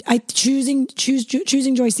I choosing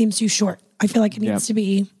joy seems too short. I feel like it needs to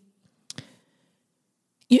be.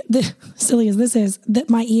 Silly as this is, that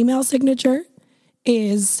my email signature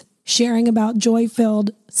is sharing about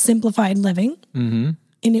joy-filled, simplified living, and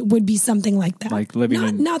it would be something like that. Like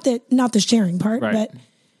living not the sharing part, Right. but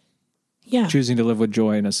yeah, choosing to live with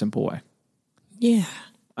joy in a simple way. yeah.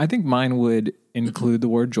 I think mine would include the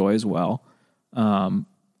word joy as well.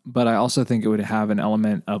 But I also think it would have an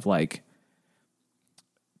element of like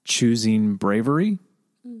choosing bravery,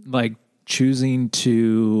 like choosing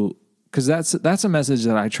to, because that's a message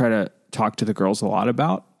that I try to talk to the girls a lot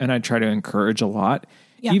about, and I try to encourage a lot,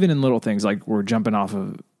 even in little things like we're jumping off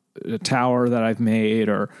of a tower that I've made,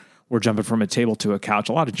 or we're jumping from a table to a couch.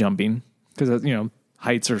 A lot of jumping, because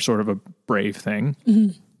heights are sort of a brave thing.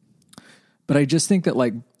 But I just think that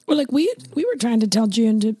like, Well, like we were trying to tell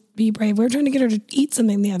June to be brave. We were trying to get her to eat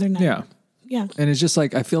something the other night. Yeah. And it's just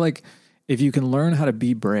like, I feel like if you can learn how to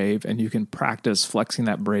be brave and you can practice flexing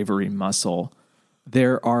that bravery muscle,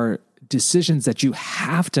 there are decisions that you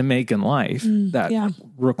have to make in life that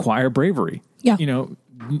require bravery. Yeah. You're going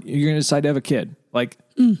to decide to have a kid. Like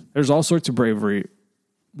there's all sorts of bravery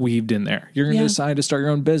weaved in there. You're going to decide to start your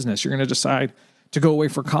own business. You're going to decide to go away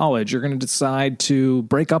for college. You're going to decide to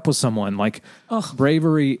break up with someone. Like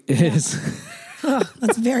bravery is...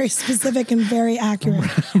 That's very specific and very accurate.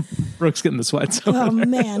 Brooke's getting the sweats. Oh,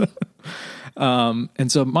 man.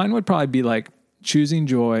 And so mine would probably be like choosing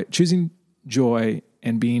joy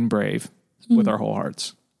and being brave with our whole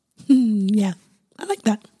hearts. Yeah. I like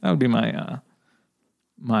that. That would be my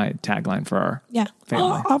my tagline for our family.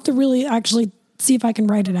 I'll have to really actually see if I can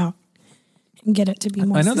write it out and get it to be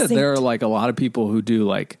more I know that succinct. there are like a lot of people who do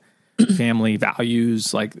like family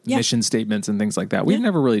values, like mission statements and things like that. We've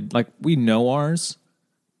never really, like, we know ours,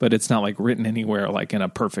 but it's not like written anywhere like in a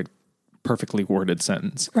perfectly worded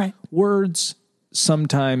sentence. Right. Words,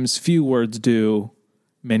 sometimes few words do,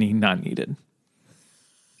 many not needed.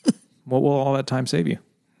 What will all that time save you?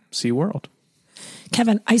 See world.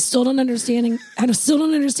 Kevin, I still don't understand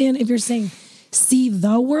if you're saying see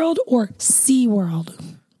the world or see world.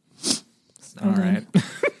 All right.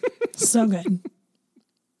 So good.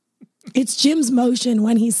 It's Jim's motion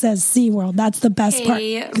when he says Sea World. That's the best part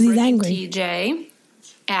because he's angry. TJ,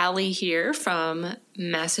 Allie here from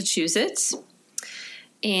Massachusetts.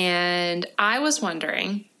 And I was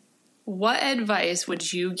wondering, what advice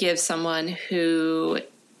would you give someone who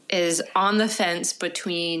is on the fence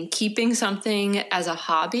between keeping something as a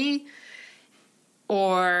hobby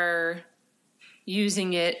or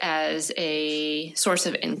using it as a source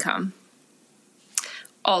of income?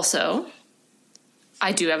 Also,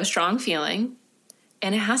 I do have a strong feeling,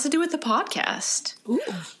 and it has to do with the podcast. Ooh.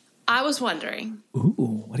 I was wondering,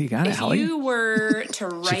 Ooh, what do you got, if Allie? you were to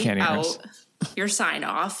write can't hear out us. your sign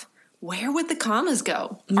off, where would the commas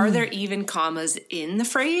go? Are there even commas in the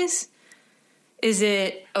phrase? Is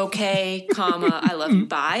it okay, comma, I love you,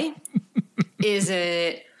 bye? Is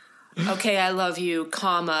it okay, I love you,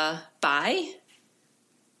 comma, bye?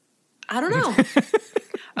 I don't know.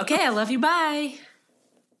 Okay, I love you, bye.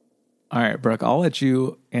 All right, Brooke, I'll let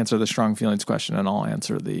you answer the strong feelings question, and I'll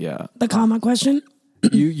answer the comma question.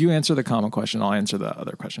 you answer the comma question. I'll answer the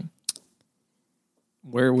other question.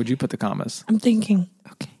 Where would you put the commas? I'm thinking,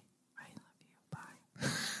 okay, I love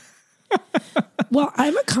you, bye. Well,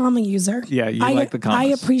 I'm a comma user. Yeah, you like the commas. I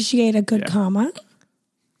appreciate a good comma.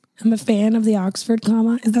 I'm a fan of the Oxford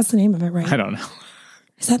comma. That's the name of it, right? I don't know.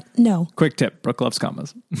 Is that no? Quick tip: Brooke loves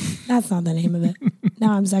commas. That's not the name of it.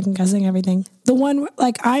 Now I'm second guessing everything. The one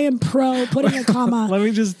like I am pro putting a comma Let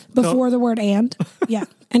me just before the word and. Yeah.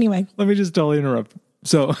 Anyway, Let me just totally interrupt.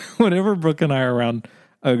 So whenever Brooke and I are around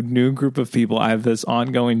a new group of people, I have this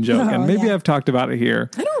ongoing joke, and maybe I've talked about it here,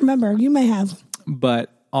 I don't remember. You may have.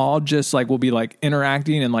 but I'll just like, we'll be like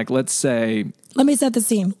interacting and like, let's say, Let me set the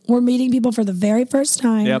scene. We're meeting people for the very first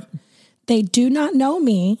time. yep, They do not know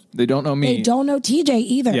me. they don't know me. They don't know TJ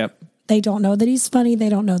either. Yep. They don't know that he's funny. They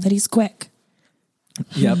don't know that he's quick.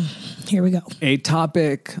 Yep. Here we go. A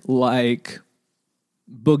topic like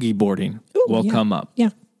boogie boarding will come up. Yeah.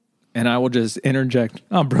 And I will just interject,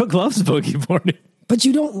 oh, Brooke loves boogie boarding. But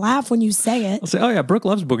you don't laugh when you say it. I'll say, oh yeah, Brooke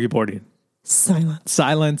loves boogie boarding. Silence.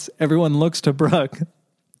 Silence. Everyone looks to Brooke.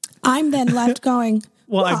 I'm then left going,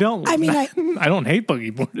 Well, I don't. I mean, I don't hate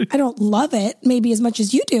boogie boarding. I don't love it maybe as much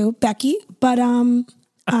as you do, Becky, but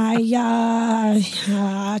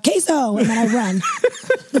queso, and then I run.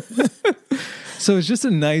 So it's just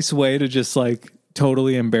a nice way to just like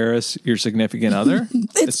totally embarrass your significant other.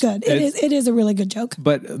 It's good. It is a really good joke.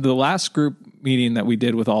 But the last group meeting that we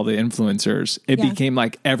did with all the influencers, it Yeah. became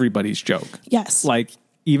like everybody's joke. Yes. Like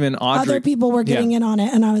even Audrey. Other people were getting Yeah. in on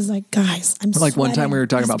it, and I was like, guys, I'm Like one time sweating. we were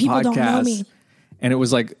talking These about people don't know me. podcasts, and it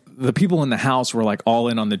was like the people in the house were like all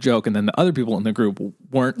in on the joke, and then the other people in the group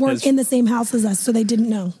weren't as, in the same house as us, so they didn't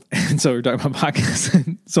know. and so we were talking about podcasts,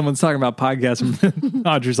 and someone's talking about podcasts, and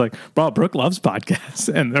Audrey's like, bro, Brooke loves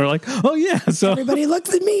podcasts. And they're like, oh yeah. So Everybody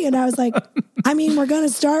looked at me, and I was like, I mean, we're going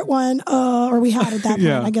to start one, or we had at that point.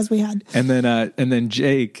 Yeah. I guess we had. and then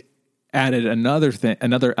Jake added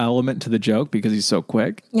another element to the joke because he's so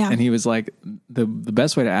quick. Yeah. And he was like, the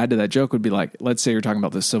best way to add to that joke would be like, let's say you're talking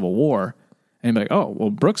about the Civil War, and you'd be like, oh, well,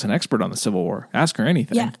 Brooke's an expert on the Civil War. Ask her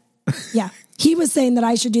anything. Yeah. Yeah. He was saying that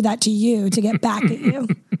I should do that to you to get back at you.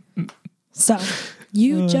 So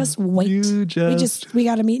you just wait. We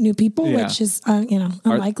got to meet new people, Yeah. which is,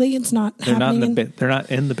 unlikely. It's not They're not happening. they're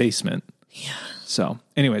not in the basement. Yeah. So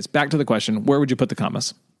anyways, back to the question. Where would you put the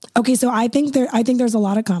commas? Okay. So I think there's a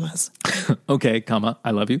lot of commas. Okay, comma,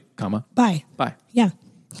 I love you, comma, Bye. bye. Yeah.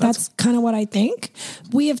 That's kind of what I think.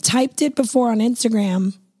 We have typed it before on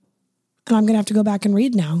Instagram, and I'm going to have to go back and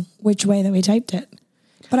read now which way that we typed it.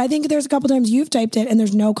 But I think there's a couple times you've typed it and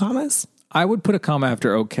there's no commas. I would put a comma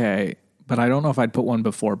after okay, but I don't know if I'd put one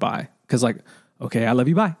before bye. Because like, okay, I love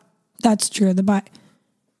you, bye. That's true. The bye.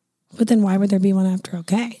 But then why would there be one after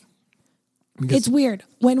okay? It's weird.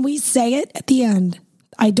 When we say it at the end,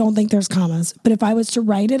 I don't think there's commas. But if I was to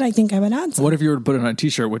write it, I think I would add some. What if you were to put it on a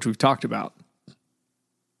t-shirt, which we've talked about?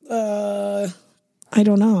 I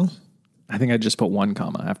don't know. I think I'd just put one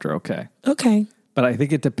comma after okay. Okay. But I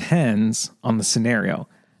think it depends on the scenario.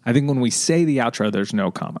 I think when we say the outro, there's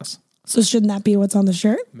no commas. So shouldn't that be what's on the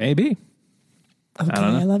shirt? Maybe. Okay.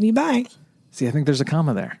 don't know. I love you. Bye. See, I think there's a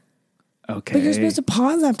comma there. Okay. But you're supposed to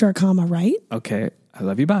pause after a comma, right? Okay, I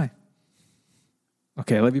love you, bye.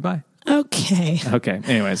 Okay, I love you, bye. Okay. Okay,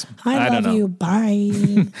 anyways. I don't love know. you. Bye.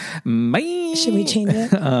 Bye. Should we change it?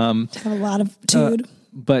 To have a lot of tude.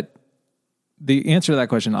 But the answer to that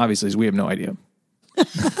question, obviously, is we have no idea.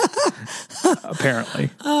 Apparently.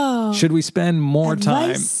 Oh. Should we spend more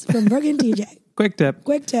Advice from Brooke and TJ. Quick tip.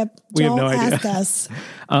 Quick tip. We have Don't no idea. ask us.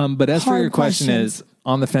 But as for Hard your question questions. is,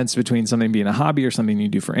 on the fence between something being a hobby or something you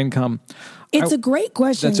do for income, It's a great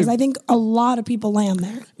question that's a- because I think a lot of people land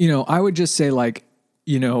there. I would just say like,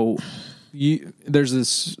 there's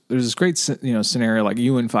this great, scenario like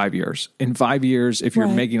you in 5 years. In 5 years, if you're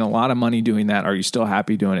Right. making a lot of money doing that, are you still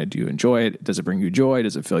happy doing it? Do you enjoy it? Does it bring you joy?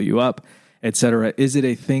 Does it fill you up, et cetera? Is it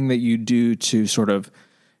a thing that you do to sort of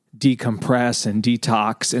decompress and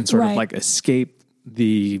detox and sort of Right. like escape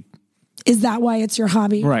the Is that why it's your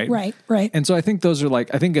hobby? Right. Right. And so I think those are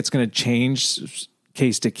like, I think it's going to change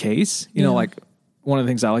case to case. You know, like one of the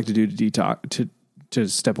things I like to do to detox, to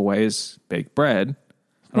step away is bake bread.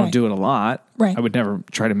 I don't Right. do it a lot. Right. I would never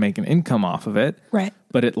try to make an income off of it. Right.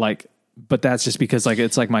 But that's just because like,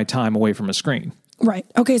 it's like my time away from a screen. Right.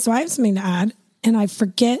 Okay. So I have something to add, and I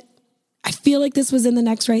forget. I feel like this was in the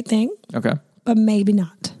next right thing, Okay. but maybe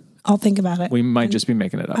not. I'll think about it. We might just be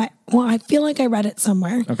making it up. I feel like I read it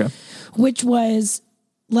somewhere. Okay. Which was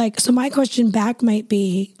like, so my question back might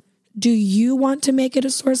be, do you want to make it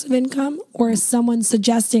a source of income, or is someone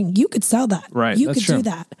suggesting you could sell that? Right, You that's could true. do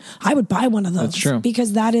that. I would buy one of those. That's true.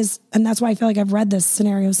 Because that is, and that's why I feel like I've read this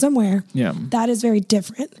scenario somewhere. Yeah. That is very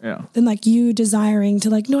different Yeah. than like you desiring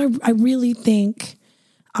to like, no, I really think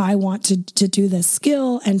I want to do this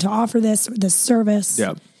skill and to offer this service.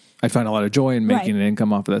 Yeah. I find a lot of joy in making Right. an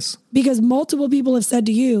income off of this. Because multiple people have said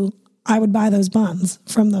to you, I would buy those buns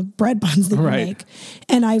from the bread buns that you Right. make.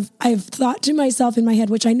 And I've thought to myself in my head,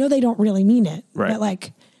 which I know they don't really mean it, Right. but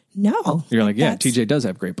like, no. You're like, yeah, that's- TJ does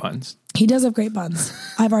have great puns. He does have great buns.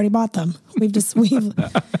 I've already bought them. That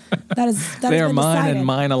They has are been mine decided. and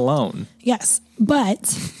mine alone. Yes,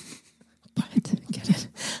 but get it.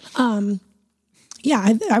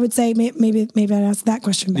 Yeah, I would say maybe I'd ask that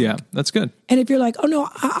question back. Yeah, that's good. And if you're like, oh no,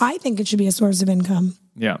 I think it should be a source of income.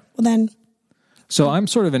 Yeah. Well then, So I'm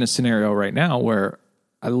sort of in a scenario right now where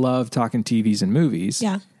I love talking TVs and movies.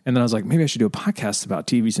 Yeah. And then I was like, maybe I should do a podcast about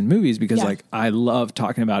TVs and movies because Yeah. like I love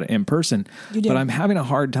talking about it in person. You do. But I'm having a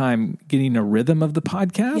hard time getting a rhythm of the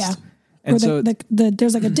podcast. yeah. And Or so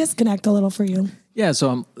there's like a disconnect a little for you. yeah,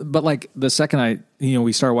 so but like the second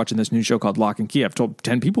we started watching this new show called Lock and Key. I've told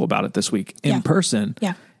 10 people about it this week in Yeah. person.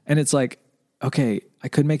 Yeah. And it's like, okay, I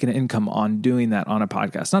could make an income on doing that on a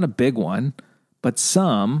podcast. Not a big one, but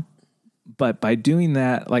some. But by doing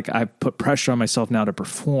that, like I put pressure on myself now to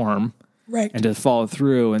perform Right. and to follow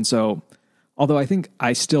through. And so, although I think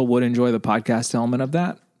I still would enjoy the podcast element of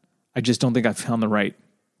that, I just don't think I've found the right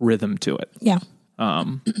rhythm to it. Yeah.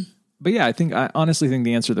 But yeah, I honestly think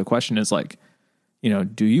the answer to the question is like,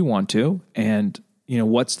 do you want to? And,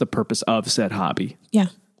 what's the purpose of said hobby? Yeah.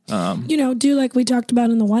 Do like we talked about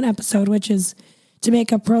in the one episode, which is to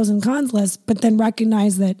make a pros and cons list, but then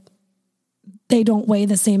recognize that they don't weigh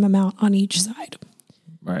the same amount on each side.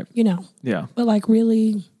 Right. Yeah. But like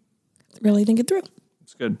really, really think it through.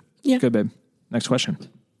 It's good. Yeah. Good, babe. Next question.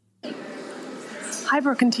 Hi,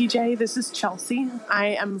 Brooke and TJ. This is Chelsea. I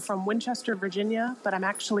am from Winchester, Virginia, but I'm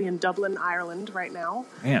actually in Dublin, Ireland right now.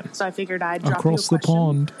 Man. So I figured I'd drop you a Across the question.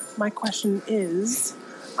 pond. My question is,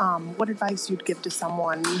 what advice you'd give to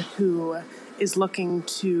someone who is looking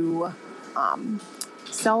to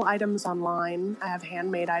sell items online? I have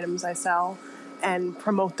handmade items I sell, and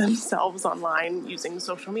promote themselves online using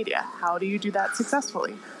social media. How do you do that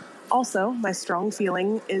successfully? Also, my strong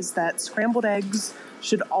feeling is that scrambled eggs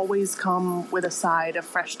should always come with a side of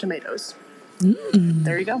fresh tomatoes.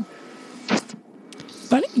 There you go.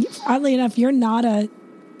 But oddly enough, you're not a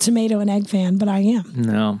tomato and egg fan, but I am.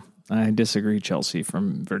 No, I disagree, Chelsea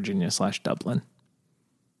from Virginia/Dublin.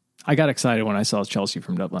 I got excited when I saw Chelsea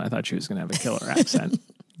from Dublin. I thought she was going to have a killer accent,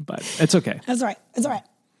 but it's okay. That's all right. It's all right.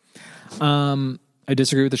 I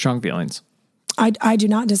disagree with the strong feelings. I do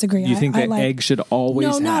not disagree. You think that egg should always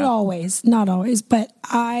No, not always. Not always. But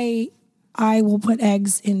I will put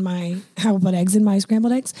eggs in my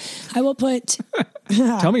scrambled eggs. I will put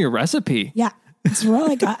Tell me your recipe. Yeah. It's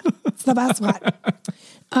really good. It's the best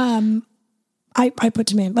one. I put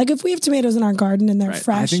tomato. Like if we have tomatoes in our garden and they're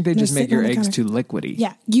fresh. I think they just make your eggs too liquidy.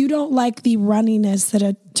 Yeah. You don't like the runniness that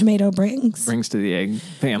a tomato brings. Brings to the egg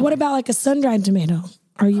family. What about like a sun-dried tomato?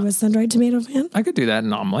 Are you a sun-dried tomato fan? I could do that in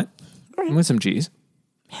an omelet. Right. With some cheese.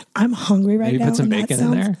 Man, I'm hungry right Maybe now. Maybe put some bacon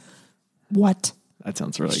in there. What? That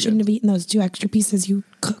sounds really good. Shouldn't have eaten those 2 extra pieces you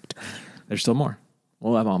cooked. There's still more.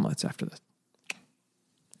 We'll have omelets after this.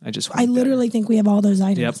 I literally think we have all those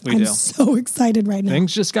items. Yep, we I'm do. so excited right now.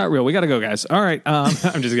 Things just got real. We got to go, guys. All right.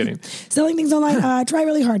 I'm just kidding. Selling things online. Try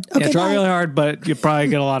really hard. Okay, yeah, try bye. really hard, but you probably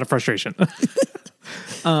get a lot of frustration.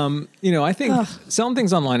 I think selling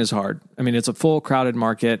things online is hard. I mean, it's a full crowded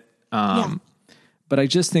market. But I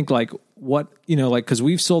just think because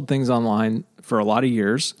we've sold things online for a lot of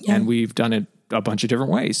years and we've done it a bunch of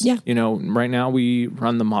different ways. Yeah. Right now we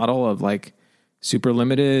run the model of like super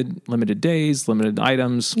limited days, limited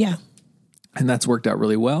items. Yeah. And that's worked out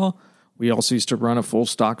really well. We also used to run a full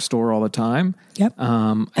stock store all the time. Yep.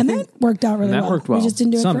 That worked out really well. That worked well. We just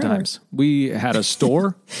didn't do it sometimes. forever. We had a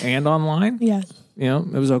store and online. Yeah.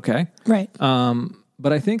 It was okay. Right.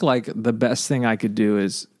 But I think like the best thing I could do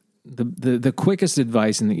is the quickest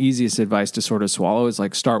advice and the easiest advice to sort of swallow is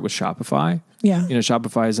like start with Shopify. Yeah.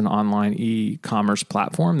 Shopify is an online e-commerce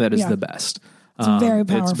platform that is the best. It's very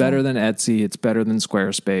powerful. It's better than Etsy. It's better than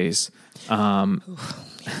Squarespace. I'm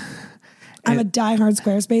a diehard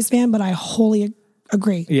Squarespace fan, but I wholly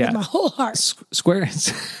agree with my whole heart.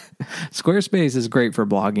 Squarespace is great for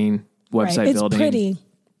blogging, website building. It's pretty,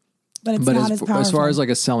 but it's not as powerful. As far as like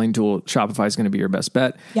a selling tool, Shopify is going to be your best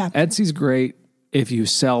bet. Yeah. Etsy's great if you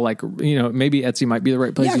sell like, maybe Etsy might be the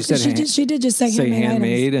right place. Yeah, you said she did just say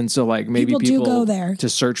handmade. items. And so like maybe people do go there to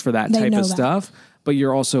search for that type of stuff. But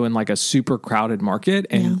you're also in like a super crowded market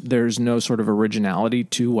and there's no sort of originality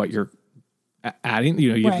to what you're adding.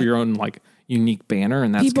 You have your own like unique banner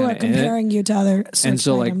and that's people are comparing you to other search and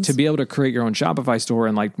so items. like to be able to create your own Shopify store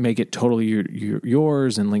and like make it totally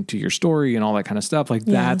yours and link to your story and all that kind of stuff, like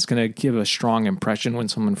that's going to give a strong impression when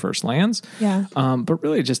someone first lands. Yeah. But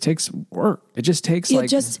really it just takes work. It just takes takes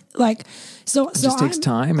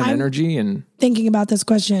time and energy. And thinking about this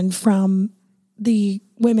question from the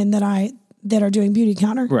women that are doing Beauty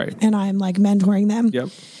Counter. Right. And I'm like mentoring them. Yep.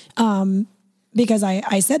 Because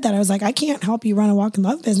I said that I was like, I can't help you run a walk in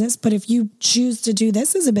love business, but if you choose to do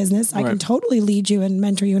this as a business, I can totally lead you and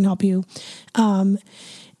mentor you and help you. And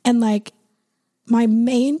like my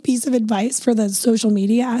main piece of advice for the social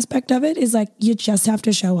media aspect of it is like, you just have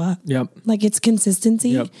to show up. Yep. Like it's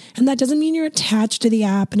consistency. Yep. And that doesn't mean you're attached to the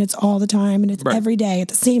app and it's all the time and it's every day at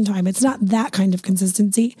the same time. It's not that kind of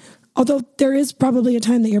consistency. Although there is probably a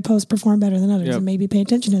time that your posts perform better than others and maybe pay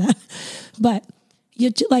attention to that. But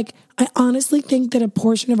I honestly think that a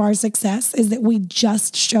portion of our success is that we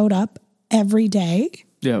just showed up every day.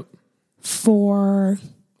 Yep. For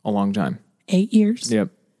a long time. 8 years. Yep.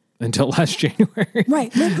 Until last January.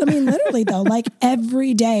 Right. I mean, literally though, like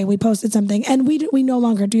every day we posted something and we no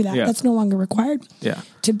longer do that. Yeah. That's no longer required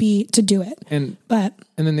to do it. And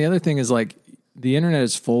then the other thing is like, the internet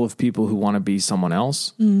is full of people who want to be someone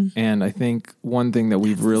else. And I think one thing that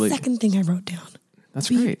we've really... Second thing I wrote down. That's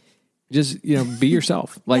great. Just, be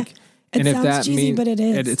yourself. Like, It sounds cheesy, but it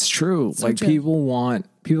is. It's true. So like true.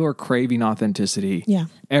 people are craving authenticity. Yeah.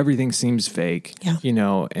 Everything seems fake. Yeah. You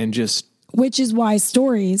know, and just Which is why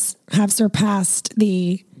stories have surpassed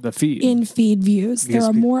the feed. in-feed views. There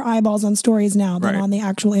are more eyeballs on stories now than Right. on the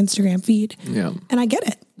actual Instagram feed. Yeah. And I get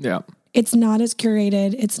it. Yeah. It's not as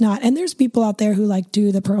curated. It's not. And there's people out there who like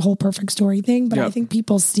do the whole perfect story thing, but I Yep. think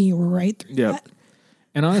people see right through Yep. that.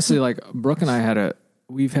 And honestly, like Brooke and I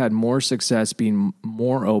we've had more success being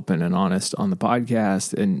more open and honest on the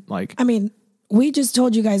podcast. And like, I mean, we just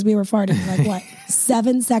told you guys we were farting like what,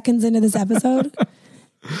 7 seconds into this episode?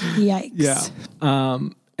 Yikes. yeah.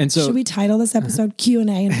 And so Should we title this episode Q&A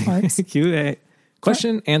and farts? Q&A,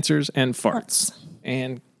 question, answers, and farts.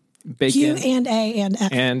 And bacon. Q and A and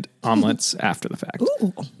F. And omelets after the fact.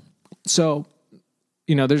 Ooh. So,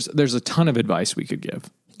 you know, there's a ton of advice we could give.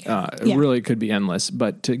 It Yeah. really could be endless.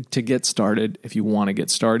 But to get started, if you want to get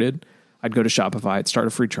started, I'd go to Shopify. I'd start a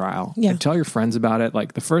free trial. Yeah. I'd tell your friends about it.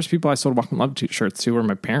 Like the first people I sold Walk in Love t-shirts to were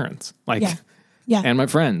my parents. Like, Yeah. Yeah. and my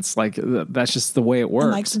friends. Like that's just the way it works.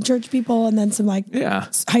 And like some church people and then some like yeah.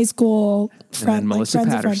 high school And friends. then Melissa like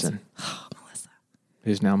friends of Patterson, friends. Melissa.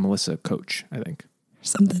 who's now Melissa Coach, I think.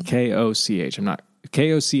 Something. Koch. I'm not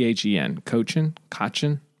Kochen.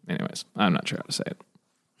 Cochin. Anyways, I'm not sure how to say it.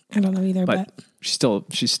 I don't know either, But but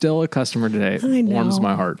she's still a customer today. I know. Warms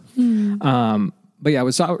my heart. But yeah,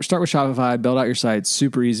 start with Shopify, build out your site,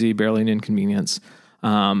 super easy, barely an inconvenience.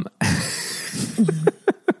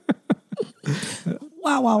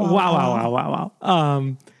 wow.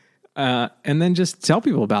 And then just tell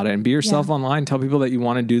people about it and be yourself online. Tell people that you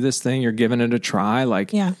want to do this thing. You're giving it a try.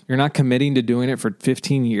 Like Yeah. you're not committing to doing it for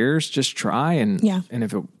 15 years. Just try. And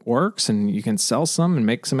if it works and you can sell some and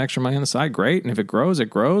make some extra money on the side, great. And if it grows, it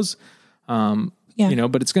grows. You know,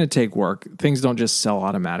 but it's going to take work. Things don't just sell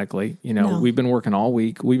automatically. You know, No. we've been working all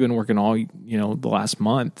week. We've been working all, the last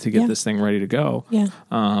month to get this thing ready to go. Yeah.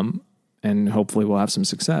 And hopefully we'll have some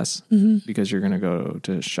success because you're going to go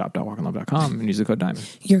to shop.walkinlove.com and use the code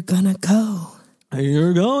DIAMOND. You're gonna go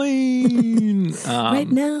You're going right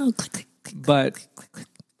now. Click, click, click. But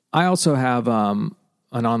I also have an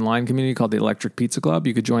online community called the Electric Pizza Club.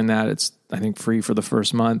 You could join that. It's, I think, free for the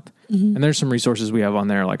first month. And there's some resources we have on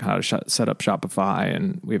there, like how to set up Shopify,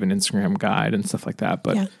 and we have an Instagram guide and stuff like that.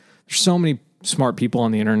 But there's so many smart people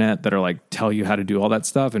on the internet that are like, tell you how to do all that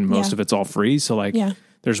stuff. And most of it's all free. So like,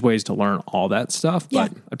 there's ways to learn all that stuff.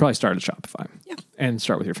 But I'd probably start at Shopify and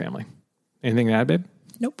start with your family. Anything to add, babe?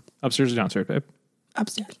 Nope. Upstairs or downstairs, babe?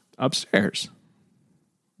 Upstairs. Upstairs.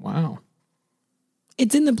 Wow.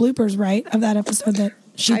 It's in the bloopers, right, of that episode that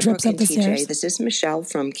she Hi, trips Brooke up and the TJ. stairs. This is Michelle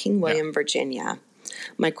from King William, Virginia.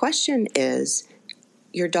 My question is,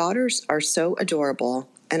 your daughters are so adorable,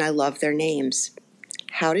 and I love their names.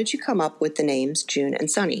 How did you come up with the names June and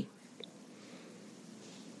Sunny?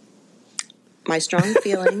 My strong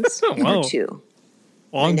feelings are two.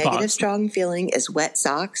 My negative strong feeling is wet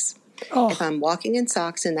socks. If I'm walking in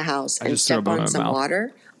socks in the house and step on some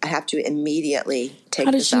water, I have to immediately take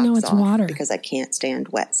How the does she socks know it's off water? because I can't stand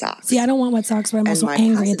wet socks. See, I don't want wet socks, but I'm And also my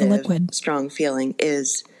angry at the positive, liquid. strong feeling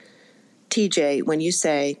is, TJ, when you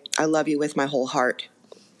say, I love you with my whole heart,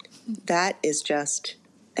 that is just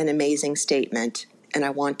an amazing statement, and I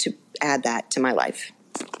want to add that to my life.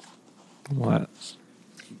 What?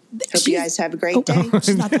 Hope you guys have a great day.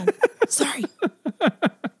 She's not done. Sorry.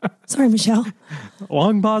 Sorry, Michelle.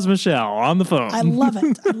 Long pause, Michelle, on the phone. I love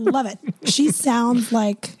it. I love it. She sounds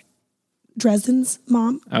like Dresden's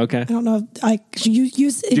mom. Okay. I don't know if you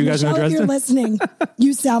you guys know Michelle, if you're Dresden? listening,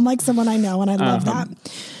 you sound like someone I know, and I love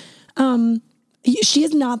that. She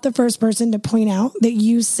is not the first person to point out that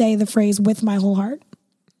you say the phrase "with my whole heart."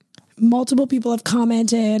 Multiple people have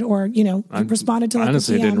commented or, responded to like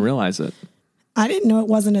honestly, a I DM. didn't realize it. I didn't know it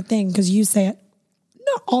wasn't a thing because you say it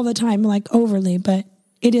not all the time, like overly, but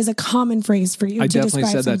it is a common phrase for you. I to definitely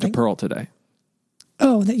describe said that something. to Pearl today.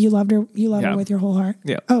 Oh, that you loved her. You love Yeah. her with your whole heart.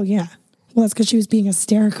 Yeah. Oh, yeah. Well, that's because she was being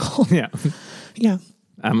hysterical. Yeah. Yeah.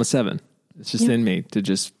 I'm a 7. It's just in me to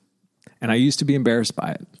just, and I used to be embarrassed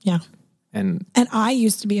by it. Yeah. And And I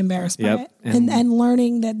used to be embarrassed by Yep. it. And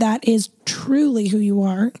learning that is truly who you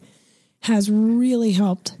are has really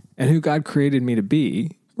helped. and who God created me to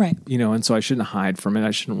be, Right. and so I shouldn't hide from it.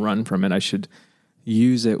 I shouldn't run from it. I should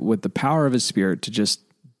use it with the power of his spirit to just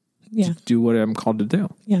Yeah. do what I'm called to do.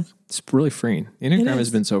 Yeah. It's really freeing. Enneagram is. has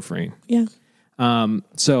been so freeing. Yeah.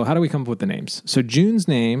 So how do we come up with the names? So June's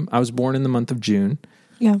name, I was born in the month of June.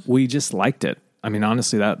 Yeah. We just liked it. I mean,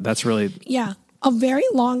 honestly, that's really, Yeah. A very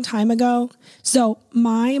long time ago. So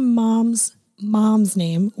my mom's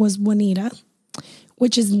name was Juanita,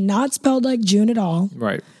 which is not spelled like June at all.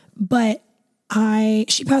 right. But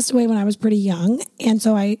she passed away when I was pretty young. And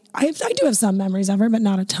so I do have some memories of her, but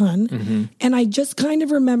not a ton. Mm-hmm. And I just kind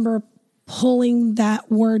of remember pulling that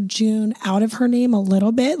word June out of her name a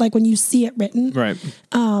little bit, like when you see it written. Right.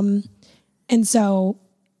 And so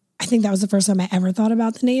I think that was the first time I ever thought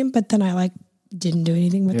about the name, but then I like didn't do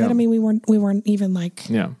anything with it. I mean, we weren't even like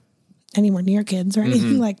anywhere near kids or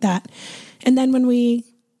anything like that. And then when we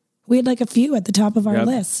had like a few at the top of our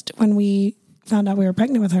list when we found out we were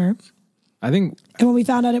pregnant with her. I think. And when we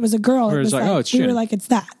found out it was a girl, it was like, oh, it's we June. were like, it's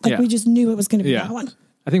that. Like we just knew it was going to be that one.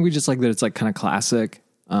 I think we just like that it's like kind of classic.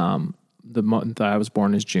 The month that I was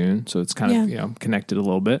born is June, so it's kind of, connected a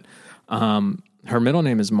little bit. Her middle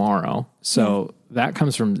name is Morrow. So that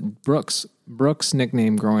comes from Brooks. Brooks'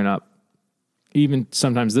 nickname growing up, even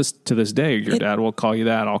sometimes to this day, your dad will call you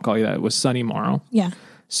that. I'll call you that. It was Sunny Morrow. Yeah.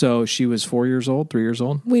 So she was 3 years old.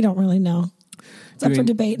 We don't really know. It's up for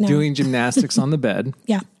debate now. Doing gymnastics on the bed.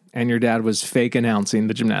 Yeah. And your dad was fake announcing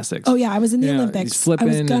the gymnastics. Oh yeah, I was in the Olympics. He's flipping.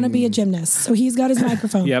 I was gonna be a gymnast, so he's got his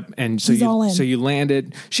microphone. Yep, and so he's you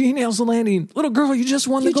landed. She nails the landing. Little girl, you just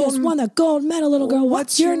won the gold. You just won the gold medal, little girl.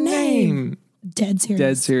 What's your name? Dead serious.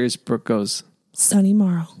 Dead serious. Brooke goes, Sunny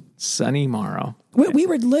Morrow. Sunny Morrow. We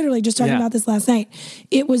were literally just talking about this last night.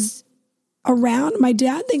 It was around, my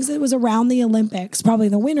dad thinks it was around the Olympics, probably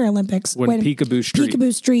the Winter Olympics. When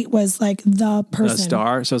Peekaboo Street was like the person. The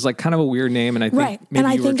star. So it's like kind of a weird name. And I think and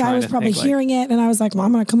I think I was probably hearing it and I was like, well,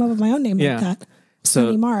 I'm going to come up with my own name like that.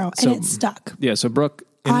 Sunny Morrow. And it stuck. Yeah. So Brooke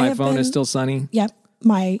in my phone is still Sunny. Yep.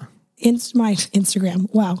 My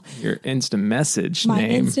Instagram. Wow. Your instant message my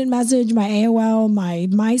name. Instant message, my AOL, my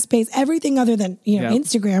MySpace, everything other than,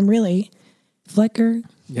 Instagram really. Flickr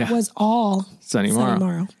was all Sunny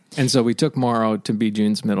Morrow. And so we took Morrow to be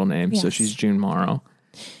June's middle name. So she's June Morrow.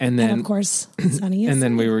 And then, of course, Sunny is. And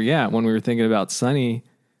then when we were thinking about Sunny,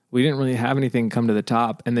 we didn't really have anything come to the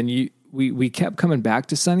top. And then we kept coming back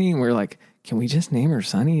to Sunny and we were like, can we just name her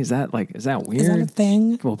Sunny? Is that weird? Is that a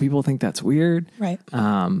thing? Well, people think that's weird. Right.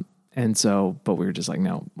 And so, but we were just like,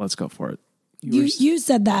 no, let's go for it. You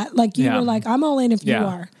said that. Like you were like, I'm all in if you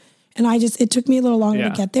are. And it took me a little longer to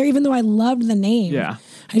get there, even though I loved the name. Yeah.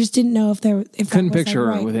 I just didn't know if couldn't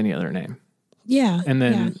picture her with any other name. Yeah. And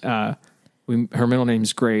then her middle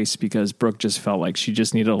name's Grace because Brooke just felt like she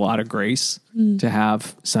just needed a lot of grace to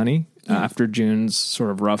have Sunny after June's sort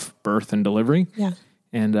of rough birth and delivery. Yeah.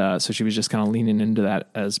 And so she was just kind of leaning into that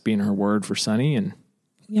as being her word for Sunny. And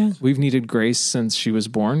we've needed grace since she was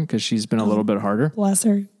born because she's been a little bit harder. Bless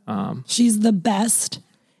her. She's the best.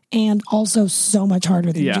 And also so much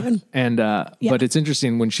harder than June. And, but it's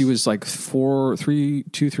interesting when she was like 3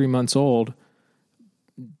 months old,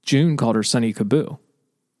 June called her Sunny Kaboo.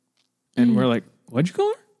 And we're like, what'd you call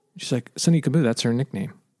her? She's like, Sunny Kaboo. That's her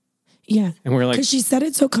nickname. Yeah. And we're like, because she said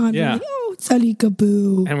it so confidently. Like, oh, Sunny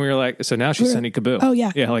Kaboo. And we were like, so now she's Sunny Kaboo. Oh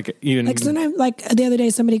yeah. Yeah. Like even like sometimes like the other day,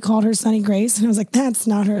 somebody called her Sunny Grace and I was like, that's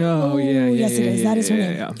not her. Oh yeah. Yes, it is. That is her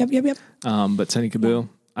name. Yep. But Sunny Kaboo.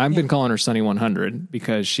 I've been calling her Sunny 100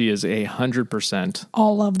 because she is 100%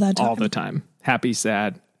 all of the time. All the time. Happy,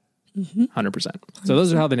 sad, 100%. So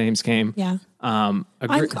those are how the names came. Yeah. I'm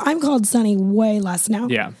called Sunny way less now.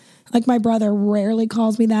 Yeah. Like my brother rarely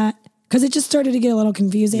calls me that because it just started to get a little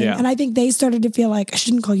confusing. Yeah. And I think they started to feel like I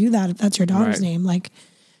shouldn't call you that if that's your daughter's name. Like,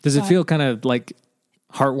 does it feel kind of like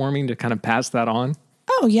heartwarming to kind of pass that on?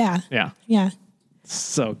 Oh yeah. Yeah. Yeah.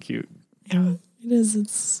 So cute. Yeah, it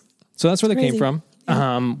is. So that's where they came from.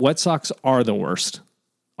 Wet socks are the worst.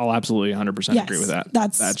 I'll absolutely 100% agree with that.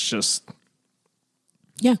 That's just,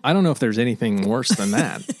 I don't know if there's anything worse than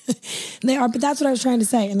that. They are, but that's what I was trying to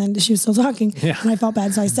say. And then she was still talking and I felt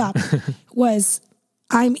bad. So I stopped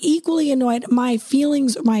I'm equally annoyed. My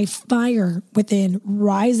feelings, my fire within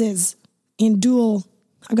rises in dual.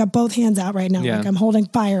 I've got both hands out right now. Like I'm holding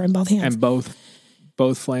fire in both hands. And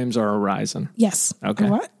both flames are arising. Yes. Okay.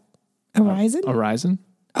 What? Horizon? Horizon?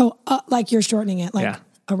 Oh, like you're shortening it, like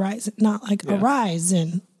horizon, not like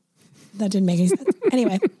horizon. That didn't make any sense.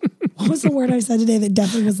 Anyway, what was the word I said today that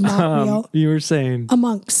definitely was not real? You were saying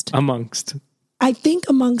amongst. I think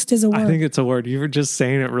amongst is a word. I think it's a word. You were just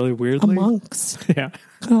saying it really weirdly. Amongst. Yeah.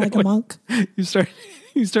 Kind of like a monk. You start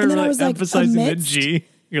really emphasizing the G.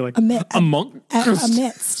 You're like amongst.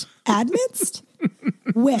 Amidst. Admixed?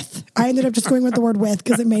 With. I ended up just going with the word with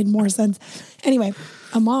because it made more sense. Anyway,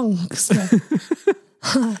 amongst.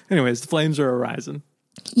 Anyways, the flames are arising.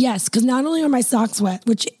 Yes, because not only are my socks wet,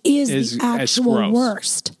 which is the actual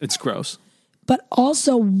worst. It's gross. But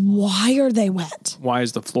also, why are they wet? Why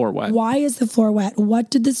is the floor wet? Why is the floor wet? What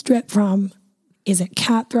did this drip from? Is it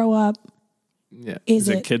cat throw up? Yeah. Is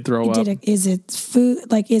it kid throw up? Is it food?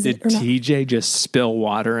 Like, is did it or not? TJ just spill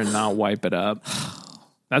water and not wipe it up?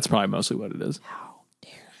 That's probably mostly what it is. How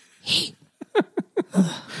dare he?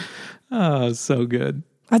 Oh, so good.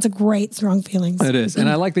 That's a great strong feelings. It is. And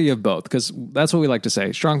I like that you have both because that's what we like to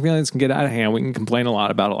say. Strong feelings can get out of hand. We can complain a lot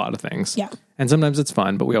about a lot of things. Yeah. And sometimes it's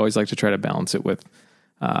fun, but we always like to try to balance it with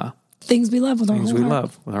things we love with our whole heart. Things we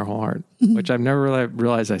love with our whole heart, which I've never really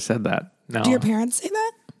realized I said that. No. Do your parents say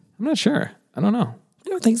that? I'm not sure. I don't know. I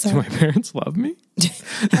don't think so. Do my parents love me?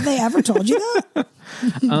 Have they ever told you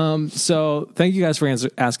that? So thank you guys for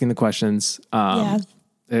asking the questions. Yeah.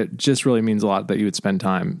 It just really means a lot that you would spend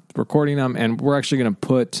time recording them. And we're actually going to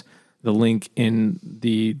put the link in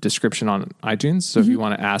the description on iTunes. So if you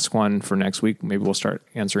want to ask one for next week, maybe we'll start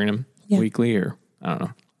answering them weekly or I don't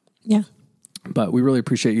know. Yeah. But we really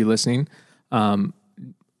appreciate you listening.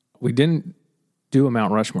 We didn't do a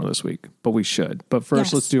Mount Rushmore this week, but we should. But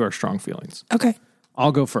first, let's do our strong feelings. Okay.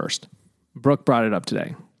 I'll go first. Brooke brought it up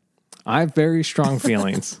today. I have very strong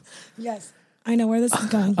feelings. Yes. I know where this is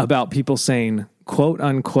going. About people saying, quote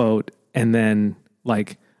unquote, and then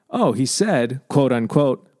like, oh, he said, quote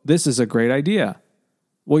unquote, this is a great idea.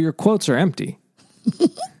 Well, your quotes are empty.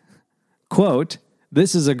 Quote,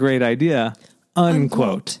 this is a great idea,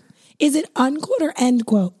 unquote. Is it unquote or end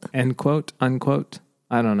quote? End quote, unquote.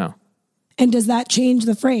 I don't know. And does that change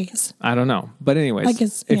the phrase? I don't know. But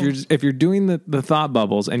anyways, if you're doing the thought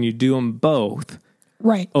bubbles and you do them both,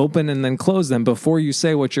 right, open and then close them before you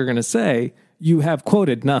say what you're going to say, you have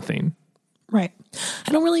quoted nothing. Right.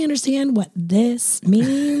 I don't really understand what this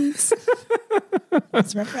means.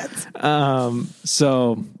 It's reference.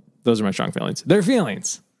 So those are my strong feelings. They're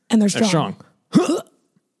feelings. And they're strong.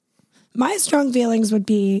 My strong feelings would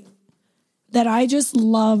be that I just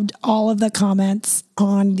loved all of the comments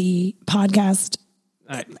on the podcast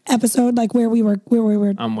episode, like where we were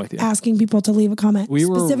I'm with you. Asking people to leave a comment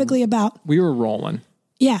specifically about. We were rolling.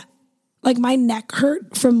 Yeah. Like my neck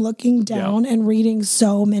hurt from looking down and reading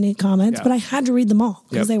so many comments, but I had to read them all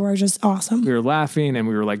because they were just awesome. We were laughing and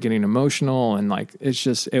we were like getting emotional and like,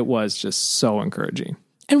 it was just so encouraging.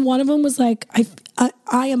 And one of them was like,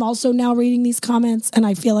 I am also now reading these comments and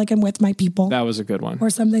I feel like I'm with my people. That was a good one.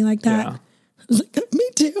 Or something like that. Yeah. I was like, me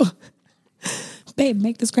too. Babe,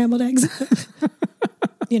 make the scrambled eggs.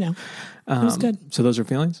 It was good. So those are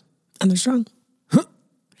feelings? And they're strong.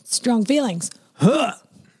 Strong feelings.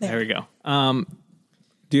 There we go.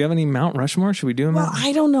 Do you have any Mount Rushmore? Should we do them? Well,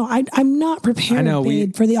 I don't know. I'm not prepared,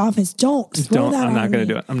 babe, for the The Office. Don't. I'm not going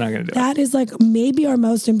to do it. I'm not going to do it. That is like maybe our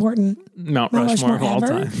most important Mount Rushmore of all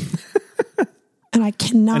time. And I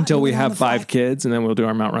cannot. Until we have 5 kids, and then we'll do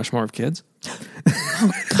our Mount Rushmore of kids.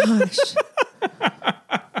 Oh, gosh.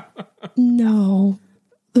 No.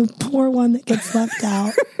 The poor one that gets left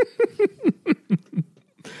out.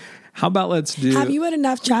 How about let's do... Have you had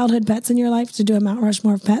enough childhood pets in your life to do a Mount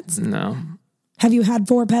Rushmore of pets? No. Have you had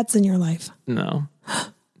 4 pets in your life? No.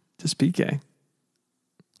 Just PK.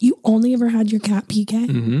 You only ever had your cat PK?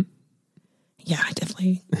 Mm-hmm. Yeah, I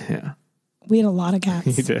definitely. Yeah. We had a lot of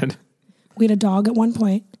cats. You did. We had a dog at one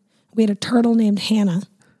point. We had a turtle named Hannah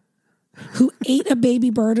who ate a baby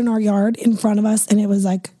bird in our yard in front of us, and it was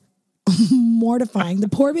like mortifying. The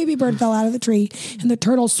poor baby bird fell out of the tree, and the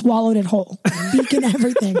turtle swallowed it whole, beak and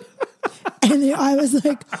everything. And I was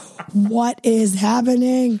like, what is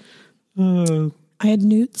happening? I had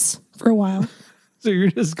newts for a while. So you're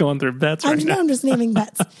just going through pets right now. I'm just naming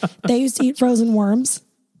pets. They used to eat frozen worms,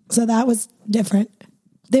 so that was different.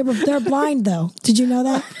 They're blind though. Did you know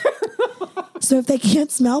that? So if they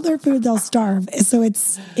can't smell their food, they'll starve. So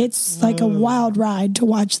it's like a wild ride to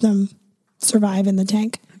watch them survive in the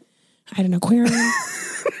tank. I had an aquarium.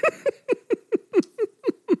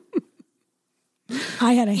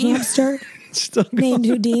 I had a hamster named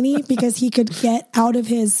Houdini because he could get out of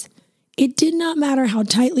his... It did not matter how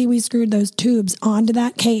tightly we screwed those tubes onto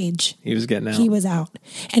that cage. He was getting out. He was out.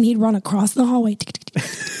 And he'd run across the hallway.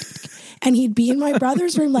 And he'd be in my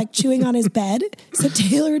brother's room, like chewing on his bed. So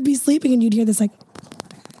Taylor would be sleeping and you'd hear this like...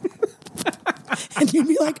 And you'd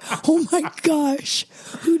be like, oh my gosh,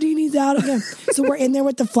 Houdini's out again. So we're in there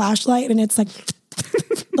with the flashlight and it's like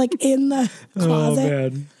in the closet. Oh,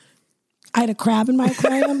 man. I had a crab in my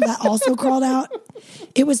aquarium that also crawled out.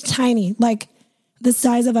 It was tiny, like the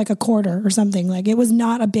size of like a quarter or something. Like it was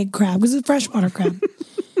not a big crab. It was a freshwater crab.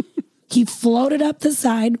 He floated up the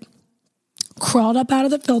side, crawled up out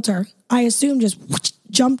of the filter. I assume just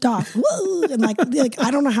jumped off. Woo, and like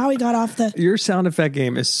I don't know how he got off the... Your sound effect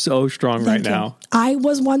game is so strong right now. I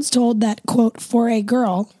was once told that, quote, for a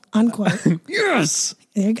girl, unquote. Yes.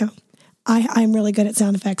 There you go. I'm really good at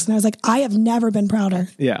sound effects. And I was like, I have never been prouder.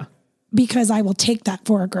 Yeah. Because I will take that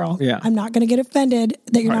for a girl. Yeah. I'm not going to get offended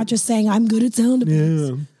that you're not just saying I'm good at sound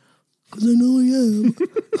effects. Because I know I am.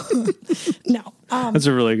 No. That's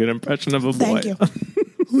a really good impression of a boy. Thank you.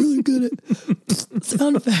 Really good at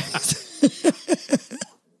sound effects.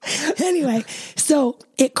 Anyway, so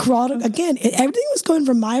it crawled again. Everything was going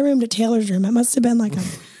from my room to Taylor's room. It must have been like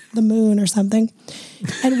the moon or something.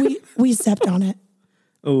 And we stepped on it.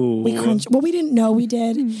 Oh, we crunched. Well, we didn't know we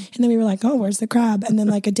did, and then we were like, "Oh, where's the crab?" And then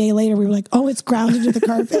like a day later, we were like, "Oh, it's ground into the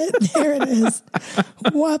carpet. There it is."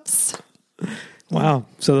 Whoops! Wow.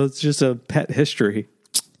 So that's just a pet history.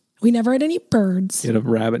 We never had any birds. You had a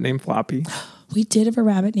rabbit named Floppy. We did have a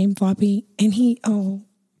rabbit named Floppy, and he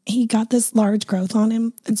got this large growth on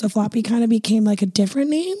him, and so Floppy kind of became like a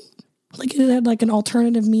different name, like it had like an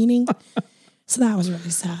alternative meaning. So that was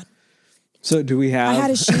really sad. So do we have? I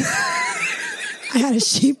had a sheep. I had a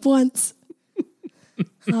sheep once.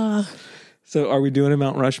 So are we doing a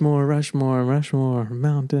Mount Rushmore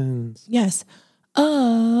mountains? Yes.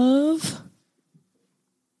 Of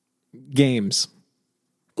games.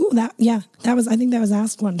 Ooh, that was. I think that was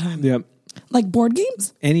asked one time. Yep. Like board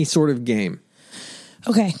games? Any sort of game.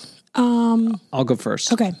 Okay. I'll go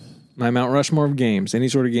first. Okay. My Mount Rushmore of games. Any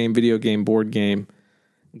sort of game, video game, board game,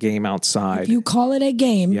 game outside. If you call it a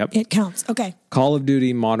game, yep, it counts. Okay. Call of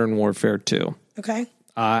Duty Modern Warfare 2. Okay.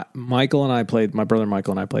 My brother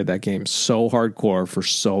Michael and I played that game so hardcore for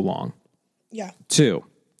so long. Yeah. 2,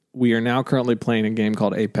 we are now currently playing a game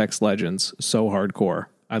called Apex Legends, so hardcore.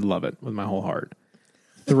 I love it with my whole heart.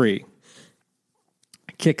 3,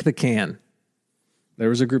 Kick the Can. There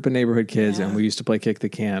was a group of neighborhood kids, and we used to play Kick the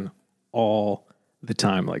Can all the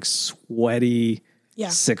time, like sweaty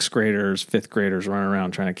 6th graders, 5th graders running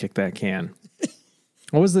around trying to kick that can.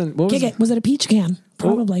 Was it a peach can?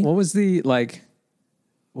 Probably. What was the, like,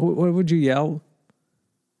 what would you yell?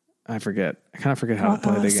 I forget. I kind of forget how to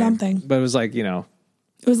play the game. Something. But it was like, you know.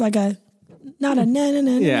 It was like not a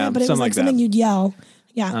na, but it was like something you'd yell.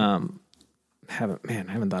 Yeah. I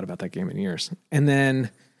haven't thought about that game in years. And then,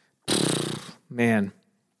 man.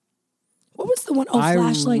 What was the one? Oh,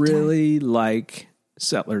 Flashlight. I really like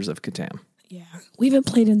Settlers of Catan. Yeah. We haven't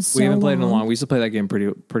played in so long. We haven't played in a long. We used to play that game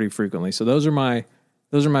pretty frequently. So those are my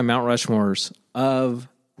Mount Rushmores of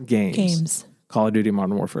games. Call of Duty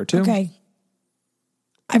Modern Warfare 2. Okay.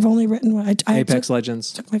 I've only written one. Apex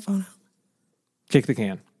Legends. Took my phone out. Kick the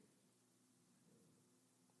Can.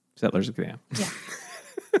 Settlers of Catan. Yeah.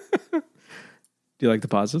 Do you like the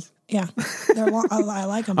pauses? Yeah. They're long. I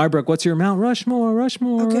like them. All right, Brooke, what's your Mount Rushmore?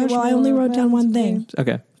 Okay, well, I only wrote down one thing.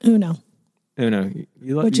 Okay. Uno. You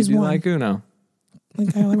Which is one. Like Uno.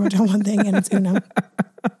 Like I only wrote down one thing, and it's Uno.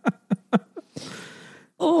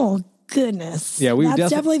 Oh, goodness. Yeah,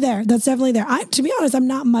 That's definitely there. To be honest, I'm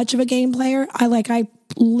not much of a game player. I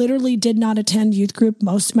literally did not attend youth group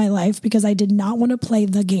most of my life because I did not want to play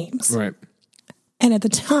the games. Right. And at the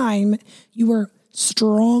time, you were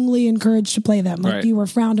strongly encouraged to play them. Like you were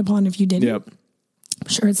frowned upon if you didn't. Yep. I'm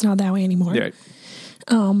sure it's not that way anymore. Yeah.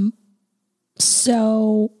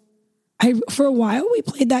 So for a while we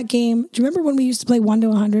played that game. Do you remember when we used to play 1 to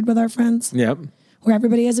 100 with our friends? Yep. Where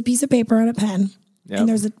everybody has a piece of paper and a pen. Yep.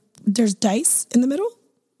 And there's dice in the middle?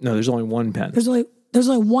 No, there's only one pen. There's only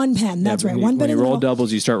one pen. That's right. One pen. When you roll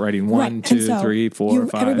doubles, you start writing 1, 2, 3, 4,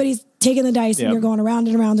 5. Everybody's taking the dice and you're going around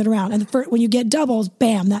and around and around. And when you get doubles,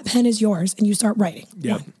 bam, that pen is yours and you start writing.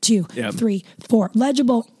 Yep. 1, 2, 3, 4.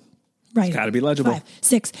 Legible. Right. It's got to be legible. 5,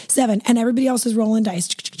 6, 7. And everybody else is rolling dice.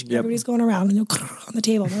 Yep. Everybody's going around and on the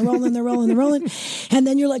table. They're rolling. And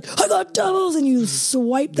then you're like, I got doubles. And you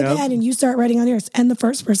swipe the pen and you start writing on yours. And the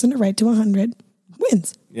first person to write to 100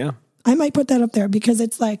 wins. Yeah. I might put that up there because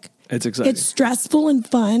it's like, it's exciting. It's stressful and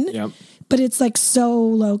fun. Yep. But it's like so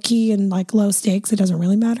low key and like low stakes. It doesn't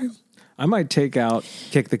really matter. I might take out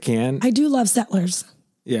Kick the Can. I do love Settlers.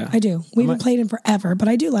 Yeah. I do. We haven't played in forever, but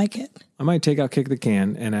I do like it. I might take out Kick the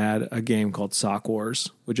Can and add a game called Sock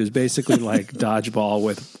Wars, which is basically like dodgeball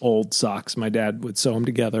with old socks. My dad would sew them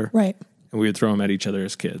together. Right. And we would throw them at each other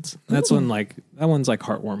as kids. That's that one's like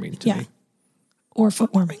heartwarming to me. Or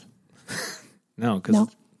foot warming. No.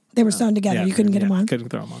 They were sewn together. You couldn't get them on. Couldn't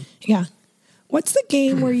throw them on. Yeah. What's the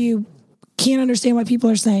game where you can't understand what people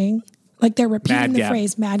are saying? Like they're repeating the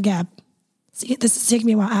phrase Mad Gap. See, this is taking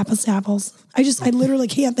me a while. Apples to apples. I literally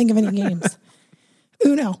can't think of any games.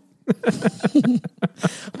 Uno.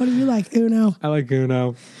 What do you like? Uno. I like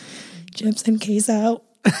Uno. Chips and queso.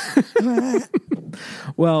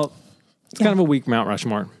 Well, it's kind of a weak Mount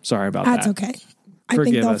Rushmore. Sorry about that. That's okay. I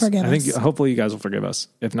think they'll forgive us. I think hopefully you guys will forgive us.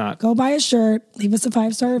 If not, go buy a shirt, leave us a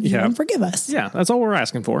 5-star review, and forgive us. Yeah, that's all we're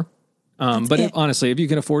asking for. But honestly, if you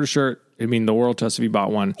can afford a shirt, it'd mean the world to us if you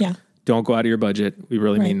bought one. Yeah. Don't go out of your budget. We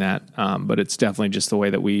really mean that. But it's definitely just the way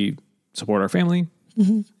that we support our family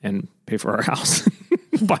and pay for our house.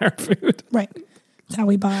 buy our food. Right. That's how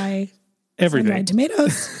we buy everything.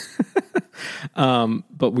 Tomatoes.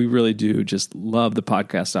 But we really do just love the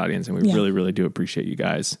podcast audience, and we really, really do appreciate you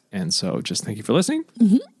guys. And so just thank you for listening.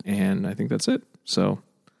 And I think that's it. So,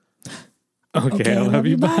 okay I love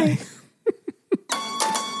you. Bye.